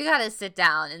 dude, you gotta sit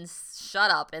down and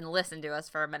shut up and listen to us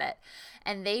for a minute.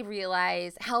 And they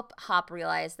help Hop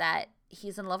realize that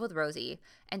he's in love with Rosie.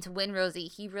 And to win Rosie,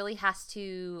 he really has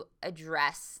to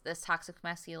address this toxic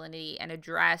masculinity and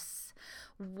address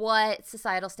what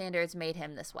societal standards made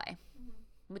him this way.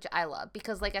 Which I love,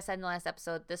 because like I said in the last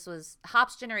episode,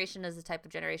 Hop's generation is the type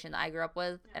of generation that I grew up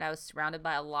with, and I was surrounded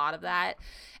by a lot of that.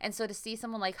 And so to see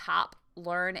someone like Hop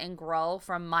learn and grow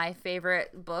from my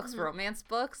favorite books, romance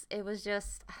books, it was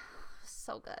just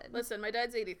so good. Listen, my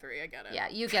dad's 83. I get it. Yeah,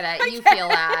 you get it. You feel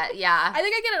that. Yeah. I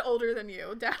think I get it older than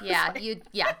you. Dad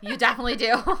you definitely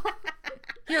do.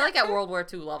 You're like at World War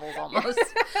II levels almost.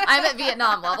 I'm at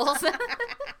Vietnam levels.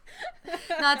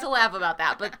 Not to laugh about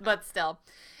that, but still.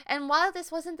 And while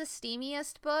this wasn't the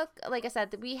steamiest book, like I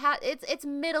said, it's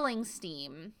middling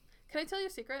steam. Can I tell you a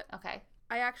secret? Okay.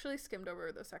 I actually skimmed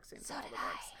over the sex scenes in all the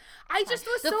I. books. I just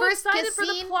was so excited for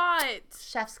the plot.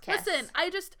 Chef's kiss. Listen,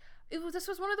 this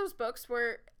was one of those books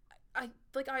where I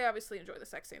obviously enjoy the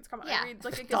sex scenes. Come on, yeah. I read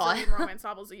like a gazillion romance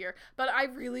novels a year, but I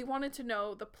really wanted to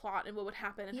know the plot and what would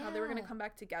happen and how they were going to come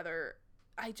back together.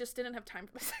 I just didn't have time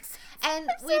for the sex scenes. And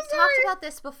we've talked about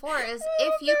this before, is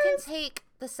if you can take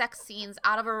the sex scenes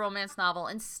out of a romance novel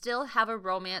and still have a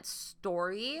romance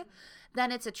story,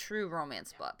 then it's a true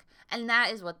romance book. And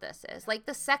that is what this is. Like,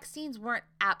 the sex scenes weren't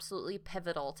absolutely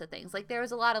pivotal to things. Like, there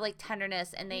was a lot of, like,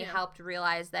 tenderness, and they helped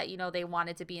realize that, you know, they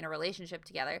wanted to be in a relationship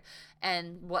together.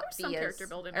 And what There's some character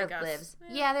building, I guess. lives.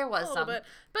 Yeah, there was some. Bit.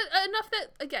 But enough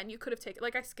that, again, you could have taken,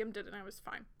 like, I skimmed it and I was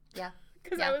fine. Yeah.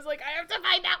 Because I was like, I have to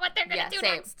find out what they're going to do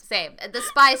next. Same. The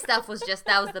spy stuff was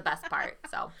that was the best part.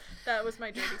 So that was my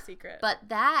dirty secret. But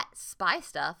that spy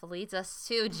stuff leads us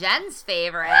to Jen's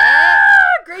favorite.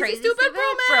 Crazy Stupid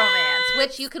Bromance!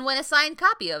 Which you can win a signed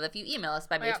copy of if you email us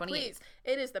by May 28th. Please.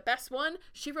 It is the best one.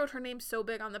 She wrote her name so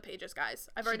big on the pages, guys.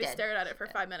 I've already stared at it for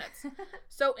 5 minutes.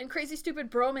 So, in Crazy Stupid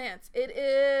Bromance, it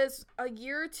is a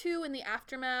year or two in the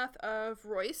aftermath of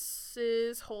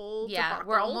Royce's whole debacle.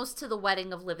 We're almost to the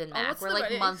wedding of Liv and Mac. We're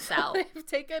like months out. They've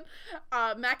taken,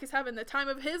 Mac is having the time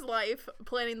of his life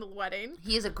planning the wedding.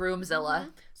 He is a groomzilla. Mm-hmm.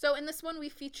 So, in this one, we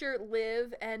feature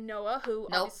Liv and Noah, who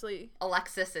obviously...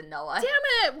 Alexis and Noah.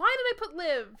 Damn it! Why did I put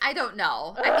Liv? I don't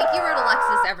know. I think you wrote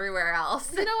Alexis everywhere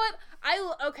else. You know what?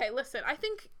 Okay, listen. I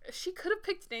think she could have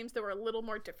picked names that were a little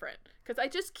more different. Because I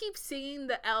just keep seeing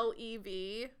the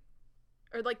L-E-V.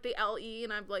 Or, like, the L-E,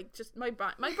 and I'm like, just, my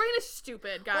brain is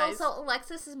stupid, guys. Well, so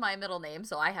Alexis is my middle name,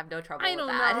 so I have no trouble with that.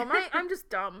 I don't know. I'm just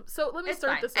dumb. So, let me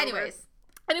start this over.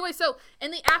 Anyway, so,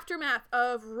 in the aftermath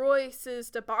of Royce's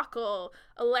debacle,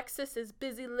 Alexis is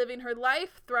busy living her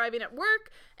life, thriving at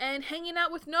work, and hanging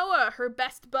out with Noah, her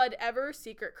best bud ever,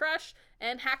 secret crush,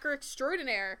 and hacker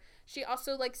extraordinaire. She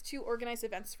also likes to organize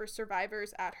events for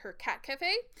survivors at her cat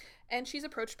cafe, and she's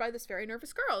approached by this very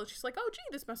nervous girl. She's like, oh, gee,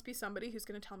 this must be somebody who's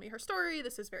going to tell me her story.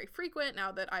 This is very frequent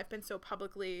now that I've been so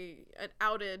publicly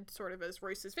outed sort of as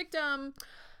Royce's victim.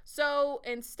 So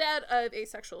instead of a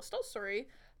sexual assault story,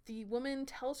 the woman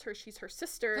tells her she's her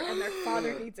sister and their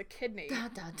father needs a kidney. Da,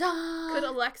 da, da. Could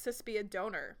Alexis be a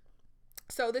donor?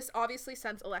 So this obviously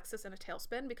sends Alexis in a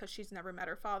tailspin because she's never met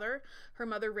her father. Her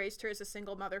mother raised her as a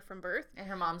single mother from birth. And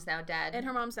her mom's now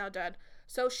dead.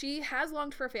 So she has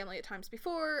longed for a family at times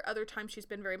before. Other times she's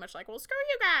been very much like, well, screw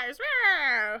you guys.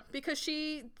 Because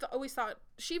she always thought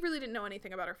she really didn't know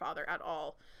anything about her father at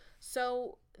all.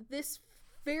 So this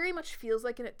very much feels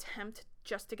like an attempt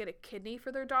just to get a kidney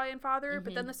for their dying father. Mm-hmm.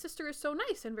 But then the sister is so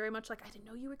nice and very much like, I didn't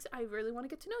know you. I really want to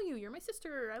get to know you. You're my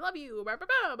sister. I love you. Blah, blah,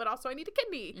 blah, but also I need a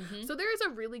kidney. Mm-hmm. So there is a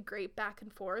really great back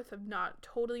and forth of not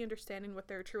totally understanding what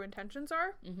their true intentions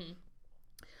are. Mm-hmm.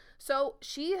 So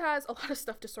she has a lot of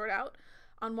stuff to sort out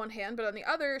on one hand, but on the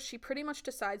other, she pretty much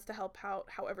decides to help out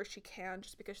however she can,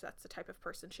 just because that's the type of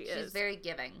person she is. She's very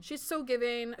giving. She's so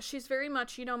giving. She's very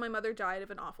much, my mother died of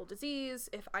an awful disease.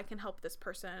 If I can help this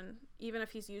person, even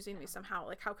if he's using me somehow,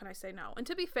 like, how can I say no? And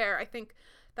to be fair, I think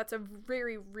that's a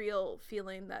very real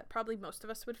feeling that probably most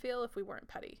of us would feel if we weren't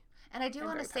petty. And I do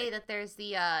want to say that there's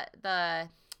the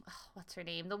what's her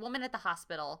name? The woman at the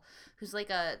hospital who's like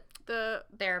the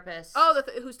therapist. Oh,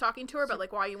 who's talking to her about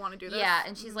like why you want to do this? Yeah,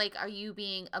 and she's like, "Are you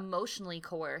being emotionally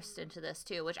coerced into this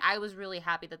too?" Which I was really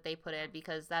happy that they put in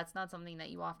because that's not something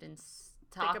that you often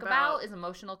talk about is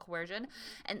emotional coercion,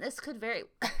 and this could very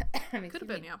could have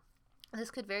been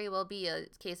This could very well be a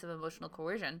case of emotional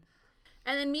coercion.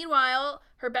 And then meanwhile,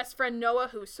 her best friend Noah,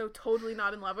 who's so totally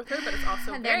not in love with her, but is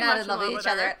also and very they're not much in love with each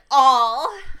her, other at all.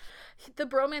 The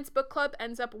Bromance book club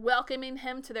ends up welcoming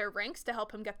him to their ranks to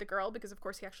help him get the girl because, of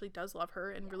course, he actually does love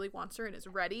her and really wants her and is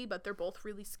ready, but they're both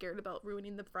really scared about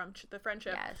ruining the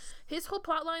friendship. Yes. His whole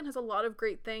plot line has a lot of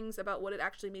great things about what it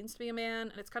actually means to be a man,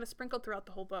 and it's kind of sprinkled throughout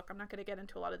the whole book. I'm not going to get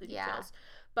into a lot of the details,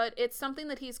 but it's something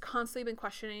that he's constantly been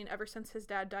questioning ever since his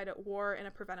dad died at war in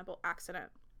a preventable accident.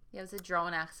 Yeah, it was a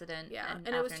drone accident. Yeah, and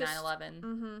after it was just 9/11.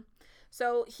 Mm-hmm.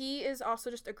 So he is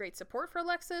also just a great support for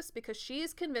Alexis because she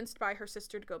is convinced by her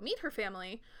sister to go meet her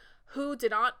family, who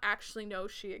did not actually know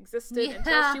she existed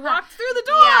until she walked through the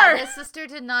door. Yeah, his sister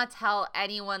did not tell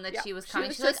anyone that she was coming.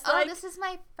 She's like, oh, this is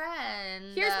my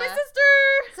friend. Here's my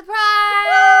sister.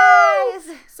 Surprise!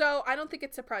 Woo! So I don't think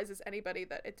it surprises anybody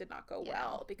that it did not go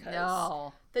well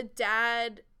because the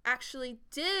dad actually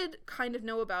did kind of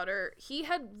know about her. He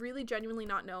had really genuinely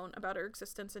not known about her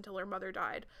existence until her mother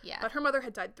died. Yeah. But her mother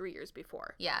had died 3 years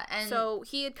before. Yeah. And so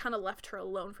he had kind of left her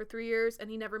alone for 3 years,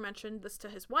 and he never mentioned this to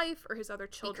his wife or his other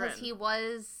children. Because he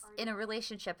was in a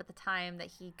relationship at the time that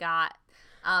he got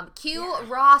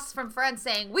Ross from Friends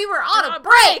saying, we were on a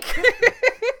break!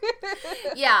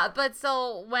 Yeah, but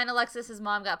so when Alexis's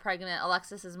mom got pregnant,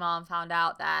 Alexis's mom found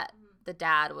out that the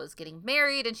dad was getting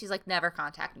married, and she's like, never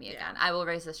contact me again. I will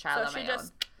raise this child on my own. So she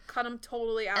just cut him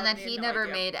totally out. And then he never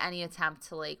made any attempt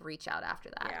to like reach out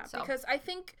after that. Yeah, because I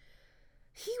think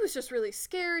he was just really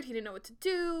scared. He didn't know what to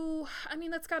do. I mean,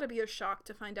 that's got to be a shock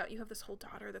to find out you have this whole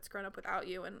daughter that's grown up without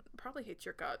you and probably hates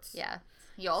your guts. Yeah.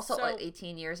 You also owe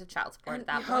 18 years of child support at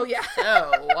that point. Oh,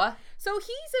 yeah. So he's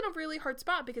in a really hard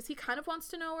spot because he kind of wants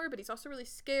to know her, but he's also really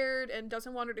scared and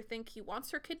doesn't want her to think he wants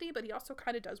her kidney, but he also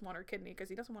kind of does want her kidney because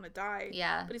he doesn't want to die.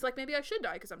 Yeah. But he's like, maybe I should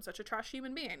die because I'm such a trash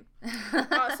human being.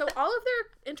 So all of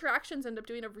their interactions end up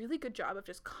doing a really good job of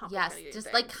just complicating just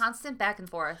things. Like constant back and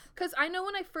forth. Because I know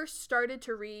when I first started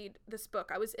to read this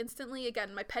book, I was instantly,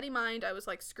 again, my petty mind, I was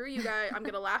like, screw you guy, I'm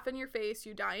going to laugh in your face,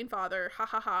 you dying father, ha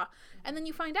ha ha. And then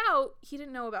you find out he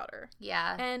didn't know about her.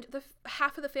 Yeah. And the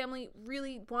half of the family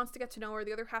really wants to get to know her.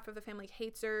 The other half of the family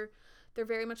hates her. They're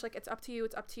very much like, it's up to you.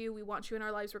 It's up to you. We want you in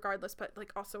our lives regardless. But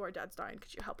like, also our dad's dying.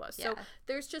 Could you help us? Yeah. So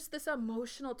there's just this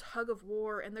emotional tug of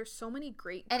war. And there's so many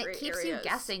great And it keeps you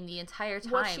guessing the entire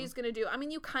time. What she's going to do. I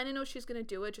mean, you kind of know she's going to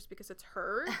do it just because it's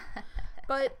her.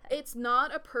 But it's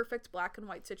not a perfect black and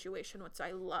white situation, which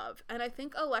I love. And I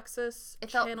think Alexis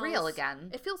felt real again.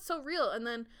 It feels so real. And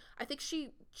then I think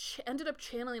she ended up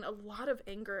channeling a lot of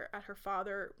anger at her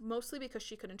father, mostly because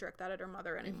she couldn't direct that at her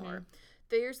mother anymore. Mm-hmm.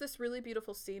 There's this really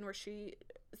beautiful scene where she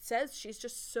says she's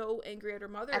just so angry at her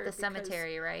mother. At the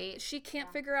cemetery, right? She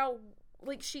can't figure out,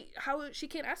 like, she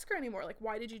can't ask her anymore. Like,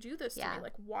 why did you do this to me?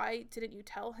 Like, why didn't you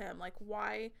tell him? Like,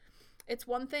 why? It's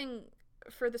one thing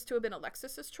for this to have been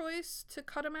Alexis's choice to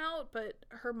cut him out, but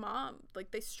her mom, like,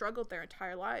 they struggled their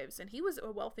entire lives, and he was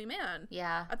a wealthy man.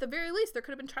 Yeah. At the very least, there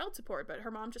could have been child support, but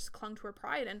her mom just clung to her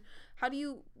pride. And how do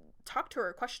you talk to her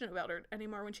or question about her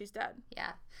anymore when she's dead?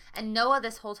 Yeah. And Noah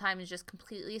this whole time is just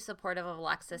completely supportive of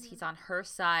Alexis. He's on her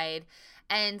side,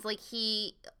 and like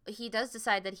he does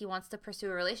decide that he wants to pursue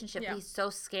a relationship, but he's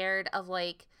so scared of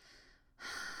like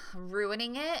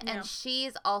ruining it. And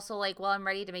she's also like, well, I'm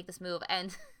ready to make this move.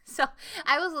 And so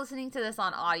I was listening to this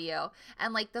on audio,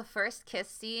 and like the first kiss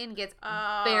scene gets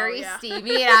very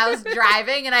steamy, and I was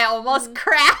driving and I almost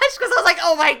crashed because I was like,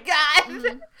 oh my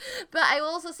God. But I will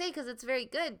also say, because it's very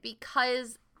good,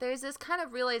 because there's this kind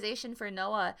of realization for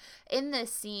Noah in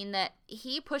this scene that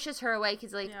he pushes her away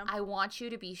because, like, I want you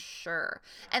to be sure.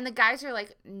 And the guys are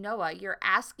like, Noah, you're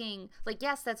asking, like,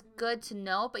 yes, that's good to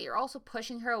know, but you're also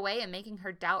pushing her away and making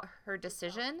her doubt her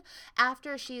decision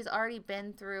after she's already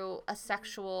been through a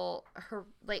sexual,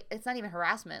 it's not even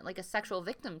harassment, like a sexual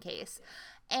victim case.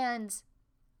 And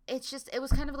it's just, it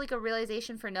was kind of like a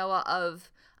realization for Noah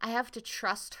of, I have to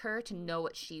trust her to know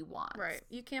what she wants. Right.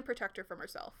 You can't protect her from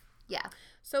herself. Yeah.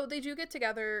 So they do get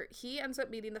together. He ends up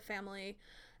meeting the family,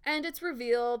 and it's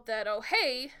revealed that, oh,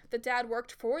 hey, the dad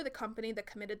worked for the company that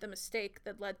committed the mistake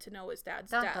that led to Noah's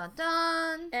dad's death. Dun,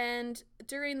 dun. And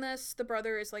during this, the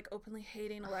brother is, like, openly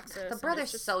hating Alexis. The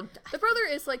brother's The brother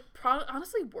is, like,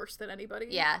 honestly worse than anybody.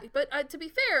 Yeah. But to be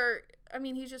fair, I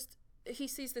mean, he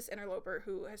sees this interloper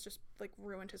who has just, like,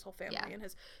 ruined his whole family and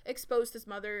has exposed his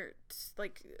mother,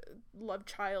 like, love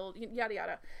child, yada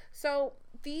yada. So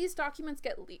these documents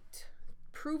get leaked,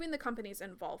 proving the company's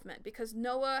involvement, because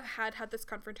Noah had this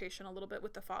confrontation a little bit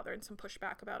with the father and some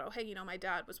pushback about, oh, hey, my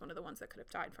dad was one of the ones that could have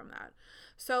died from that.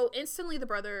 So instantly the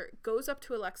brother goes up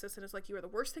to Alexis and is like, you are the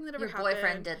worst thing that ever happened. Your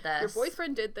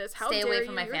boyfriend did this. How Stay dare away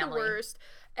from my You're family. The worst.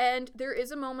 And there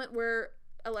is a moment where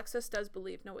Alexis does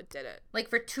believe Noah did it. Like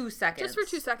for 2 seconds. Just for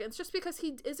 2 seconds. Just because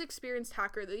he is experienced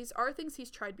hacker. These are things he's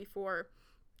tried before.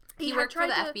 He worked for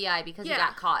the FBI because he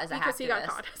got caught as a hacktivist. Because he got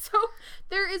caught. So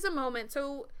there is a moment.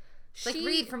 So like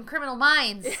Reed from Criminal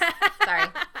Minds. Sorry.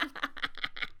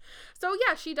 So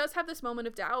yeah, she does have this moment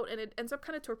of doubt, and it ends up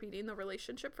kind of torpedoing the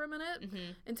relationship for a minute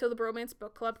until the Bromance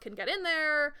book club can get in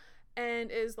there and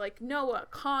is like, Noah,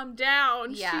 calm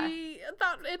down. Yeah. She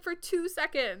thought it for 2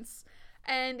 seconds.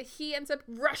 And he ends up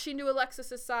rushing to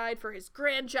Alexis's side for his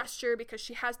grand gesture because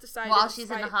she has decided, while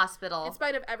she's in the hospital, in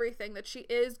spite of everything, that she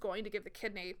is going to give the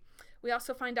kidney. We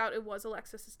also find out it was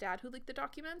Alexis's dad who leaked the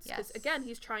documents. Because, again,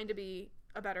 he's trying to be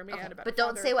a better man, a better But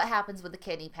don't say what happens with the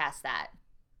kidney past that.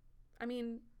 I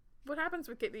mean, what happens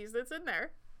with kidneys? That's in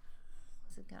there.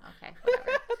 Okay, whatever.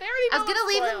 I was going to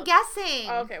leave them guessing.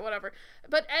 Okay, whatever.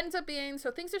 But ends up being, so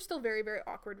things are still very, very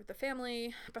awkward with the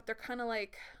family, but they're kind of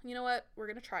like, you know what? We're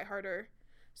going to try harder.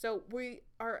 So we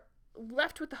are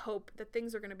left with the hope that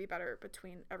things are going to be better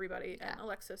between everybody, and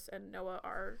Alexis and Noah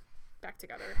are back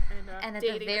together and at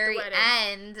the very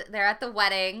end, they're at the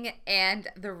wedding, and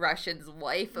the Russian's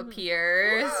wife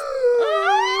appears. Which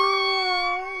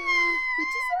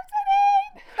is so exciting.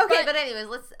 Okay, but anyways,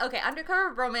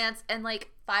 Undercover Bromance in like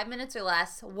 5 minutes or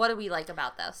less. What do we like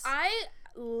about this? I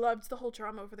loved the whole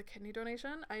drama over the kidney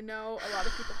donation. I know a lot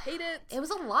of people hate it. It was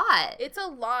a lot. It's a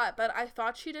lot, but I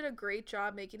thought she did a great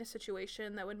job making a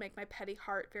situation that would make my petty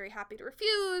heart very happy to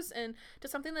refuse, and to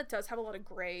something that does have a lot of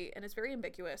gray and is very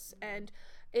ambiguous, and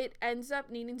it ends up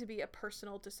needing to be a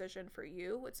personal decision for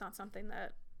you. It's not something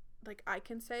that like I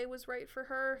can say was right for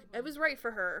her. It was right for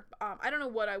her. I don't know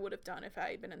what I would have done if I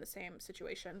had been in the same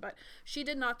situation, but she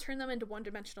did not turn them into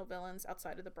one-dimensional villains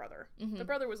outside of the brother. The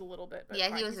brother was a little bit, but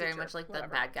he was very much like the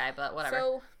bad guy, but whatever.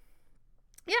 So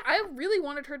yeah, I really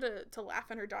wanted her to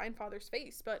laugh in her dying father's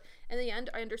face, but in the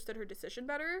end I understood her decision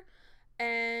better,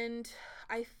 and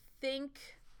I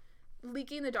think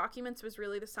leaking the documents was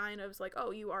really the sign of like, oh,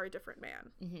 you are a different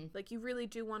man. Like, you really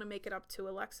do want to make it up to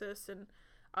Alexis and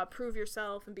prove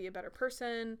yourself and be a better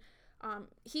person.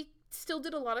 He still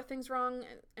did a lot of things wrong,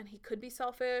 and he could be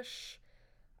selfish.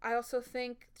 I also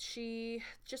think she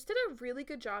just did a really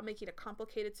good job making a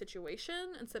complicated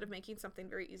situation instead of making something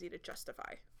very easy to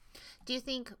justify. Do you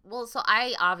think, so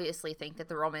I obviously think that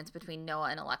the romance between Noah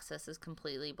and Alexis is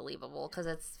completely believable because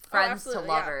it's friends to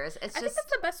lovers. Yeah. I think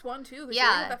that's the best one too.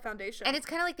 Yeah. That foundation. And it's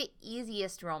kind of like the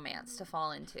easiest romance to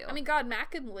fall into. I mean, God,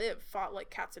 Mac and Liv fought like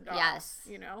cats and dogs. Yes.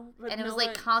 You know? But it was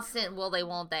like constant will they,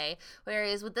 won't they.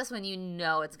 Whereas with this one, you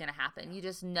know it's going to happen. You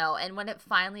just know. And when it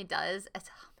finally does, it's,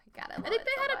 God, I think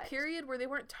they had a period where they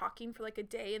weren't talking for like a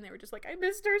day, and they were just like, I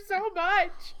missed her so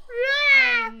much.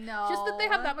 I know. Just that they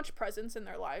have that much presence in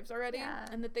their lives already,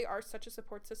 and that they are such a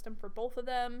support system for both of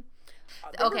them.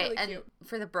 Okay, really and cute.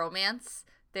 For the bromance,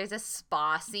 there's a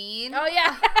spa scene. Oh,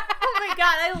 yeah. Oh my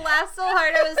God, I laughed so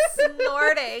hard I was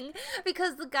snorting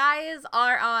because the guys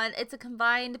are on, it's a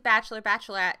combined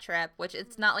bachelorette trip, which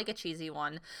it's not like a cheesy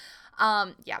one.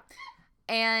 Yeah.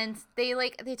 And they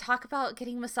talk about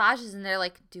getting massages, and they're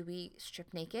like, do we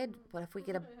strip naked? What if we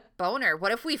get a boner?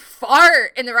 What if we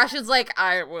fart? And the Russian's like,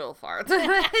 I will fart.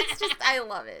 It's just, I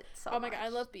love it so much. God, I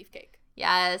love Beefcake.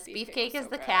 Yes, Beefcake is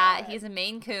the cat. He's a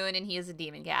Maine Coon, and he is a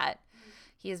demon cat.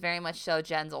 He is very much so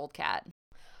Jen's old cat.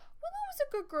 Willow was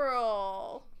a good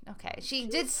girl. Okay, she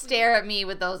did stare at me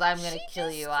with those I'm gonna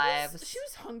kill you eyes. She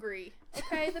was hungry.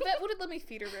 Okay, the vet wouldn't let me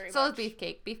feed her very much. So is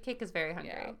Beefcake. Beefcake is very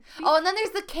hungry. Yeah. Oh, and then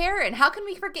there's the Karen. How can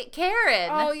we forget Karen?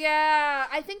 Oh, yeah.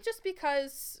 I think just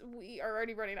because we are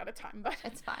already running out of time, but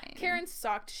it's fine. Karen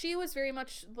sucked. She was very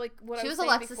much like what I was saying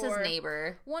before. She was Alexis's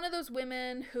neighbor. One of those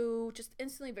women who just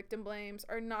instantly victim blames,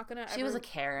 are not gonna ever... She was a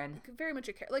Karen. Very much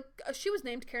a Karen. Like, she was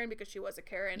named Karen because she was a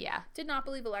Karen. Yeah. Did not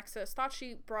believe Alexis. Thought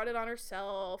she brought it on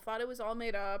herself. Thought it was all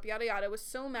made up. Yada, yada. Was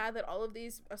so mad that all of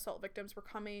these assault victims were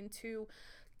coming to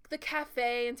the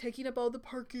cafe and taking up all the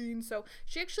parking. So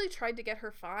she actually tried to get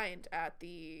her fined at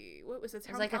the, what was it? It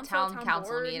was like a town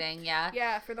council meeting. Yeah.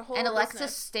 Yeah. For the whole And Alexis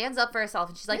business. Stands up for herself,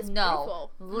 and she's like, it's no,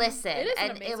 beautiful. Listen. It is an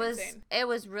and amazing scene. It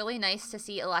was really nice to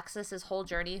see Alexis's whole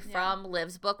journey from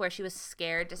Liv's book, where she was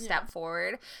scared to step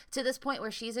forward, to this point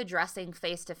where she's addressing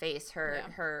face to face her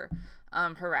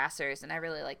harassers. And I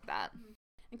really like that.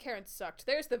 And Karen sucked.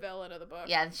 There's the villain of the book.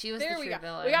 Yeah, she was the true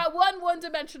villain. We got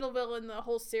one-dimensional villain in the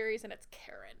whole series, and it's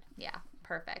Karen. Yeah,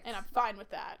 perfect. And I'm fine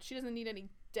with that. She doesn't need any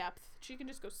depth. She can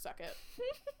just go suck it.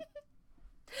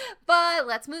 But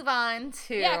let's move on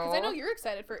to... Yeah, because I know you're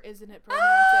excited for Isn't It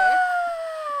Romantic?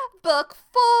 Book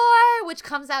 4, which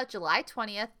comes out July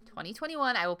 20th,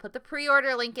 2021. I will put the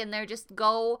pre-order link in there. Just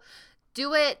go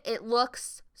do it. It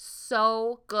looks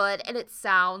so good, and it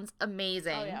sounds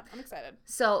amazing. Oh, yeah. I'm excited.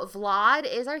 So, Vlad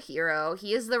is our hero.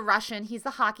 He is the Russian. He's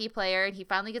the hockey player, and he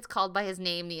finally gets called by his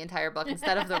name the entire book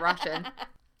instead of the Russian.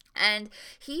 And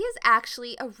he is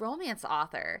actually a romance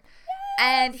author.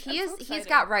 And he's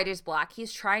got writer's block.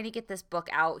 He's trying to get this book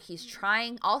out. He's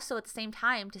trying also at the same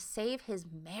time to save his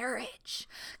marriage.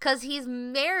 Because he's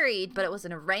married, but it was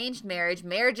an arranged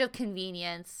marriage of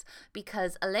convenience.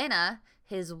 Because Elena,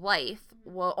 his wife,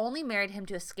 only married him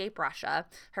to escape Russia.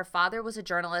 Her father was a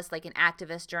journalist, like an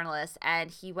activist journalist,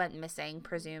 and he went missing,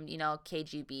 presumed,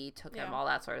 KGB took him, all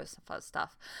that sort of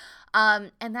stuff.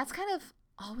 And that's kind of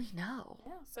all we know.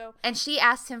 Yeah, and she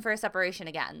asked him for a separation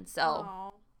again. So,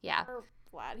 Aww. yeah. Poor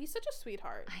Vlad. He's such a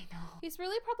sweetheart. I know. He's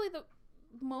really probably the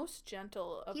most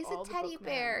gentle of all the He's a teddy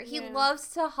bear. men. He loves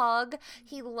to hug.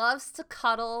 He loves to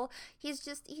cuddle. He's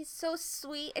so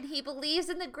sweet, and he believes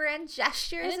in the grand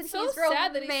gestures, and it's he's so romantic.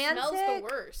 sad that he smells the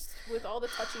worst with all the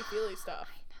touchy-feely stuff.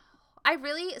 I'm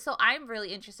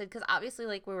really interested because obviously,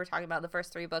 like we were talking about the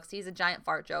first 3 books, he's a giant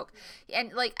fart joke.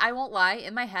 And, like, I won't lie,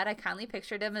 in my head, I kindly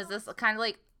pictured him as this kind of,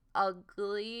 like,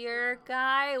 uglier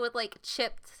guy with, like,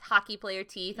 chipped hockey player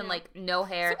teeth and, like, no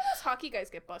hair. Some of those hockey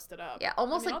guys get busted up. Yeah,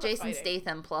 almost like Jason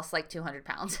Statham plus, like, 200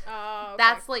 pounds. Oh, okay.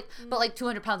 That's, like, but, like,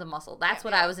 200 pounds of muscle. That's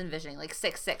what I was envisioning, like,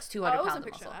 6'6", 200 pounds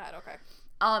of muscle. That.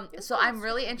 Okay. So I'm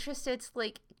really interested to,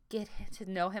 like, get to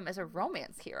know him as a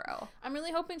romance hero. I'm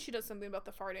really hoping she does something about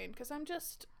the farting because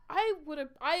I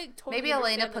totally maybe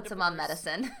Elena puts him on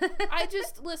medicine.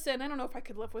 Listen, I don't know if I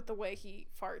could live with the way he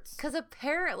farts. Because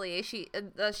apparently she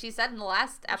said in the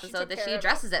last episode that she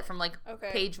addresses it from like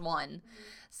page 1. Mm-hmm.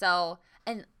 So,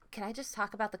 and can I just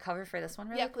talk about the cover for this one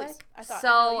really quick? Please. I thought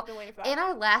so you've been waiting for that. In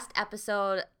our last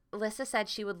episode, Lissa said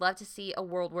she would love to see a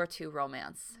World War II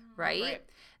romance, right?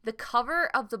 The cover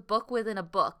of the book within a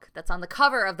book that's on the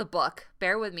cover of the book,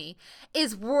 bear with me,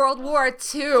 is World War II.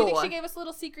 Do you think she gave us a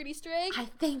little secret Easter egg? I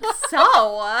think so.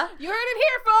 You heard it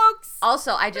here, folks.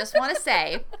 Also, I just want to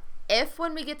say, if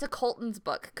when we get to Colton's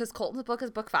book, because Colton's book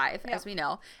is book 5, as we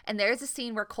know, and there's a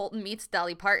scene where Colton meets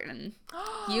Dolly Parton,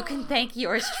 you can thank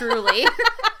yours truly.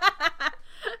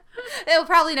 It'll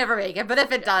probably never make it, but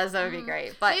if it does, that would be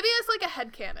great. But maybe it's like a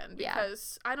headcanon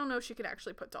because I don't know if she could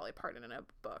actually put Dolly Parton in a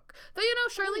book. Though,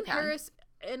 Charlene Harris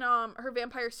in her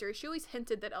vampire series, she always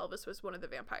hinted that Elvis was one of the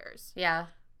vampires. Yeah.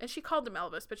 And she called him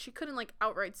Elvis, but she couldn't like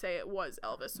outright say it was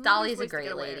Elvis. So Dolly's a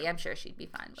great lady. I'm sure she'd be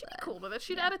fine with it. Cool with it.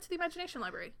 She'd add it to the imagination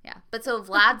library. Yeah. But so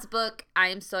Vlad's book, I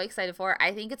am so excited for.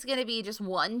 I think it's going to be just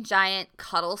one giant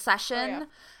cuddle session.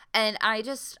 And I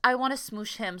want to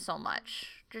smoosh him so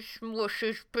much. Just smoosh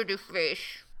his pretty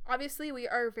face. Obviously, we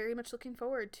are very much looking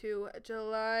forward to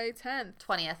July 10th.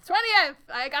 20th.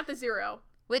 I got the 0.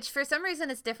 Which, for some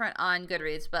reason, it's different on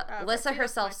Goodreads. But Lissa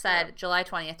herself said July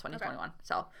 20th, 2021. Okay.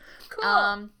 So,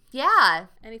 cool. Yeah.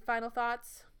 Any final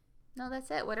thoughts? No,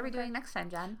 that's it. What are we doing next time,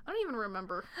 Jen? I don't even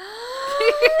remember.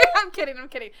 I'm kidding.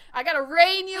 I gotta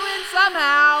rein you in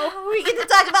somehow. We get to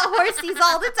talk about horsies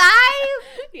all the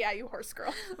time. Yeah, you horse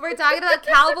girl. We're talking about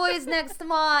Cowboys next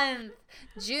month.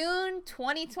 June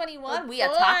 2021. We are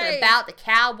talking about the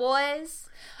Cowboys.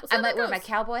 I might wear my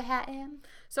cowboy hat in.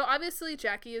 So obviously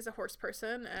Jackie is a horse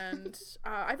person, and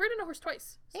I've ridden a horse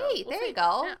twice. So hey, there you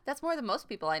go. Yeah. That's more than most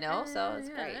people I know, so it's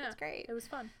great. Yeah. It's great. It was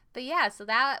fun. But yeah, so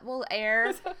that will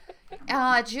air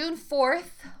June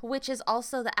 4th, which is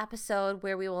also the episode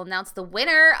where we will announce the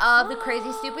winner of the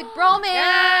Crazy Stupid Bromance.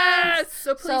 Yes!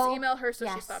 So please email her so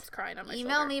she stops crying on my shoulder.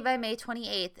 Email me by May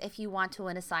 28th if you want to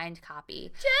win a signed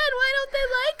copy. Jen, why don't they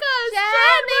like us?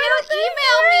 Jen, they don't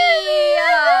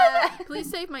email me! Please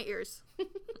save my ears.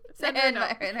 In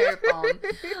her phone.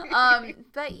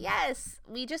 But yes,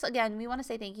 we want to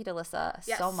say thank you to Lissa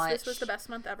so much. This was the best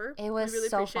month ever. It was really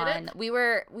so fun. We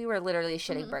were literally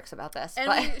shitting bricks about this.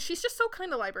 And she's just so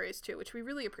kind to libraries too, which we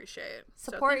really appreciate.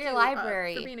 Support your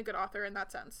library. For being a good author in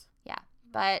that sense. Yeah.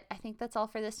 But I think that's all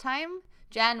for this time.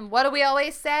 Jen, what do we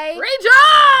always say? Rage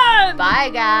on!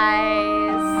 Bye,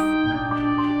 guys.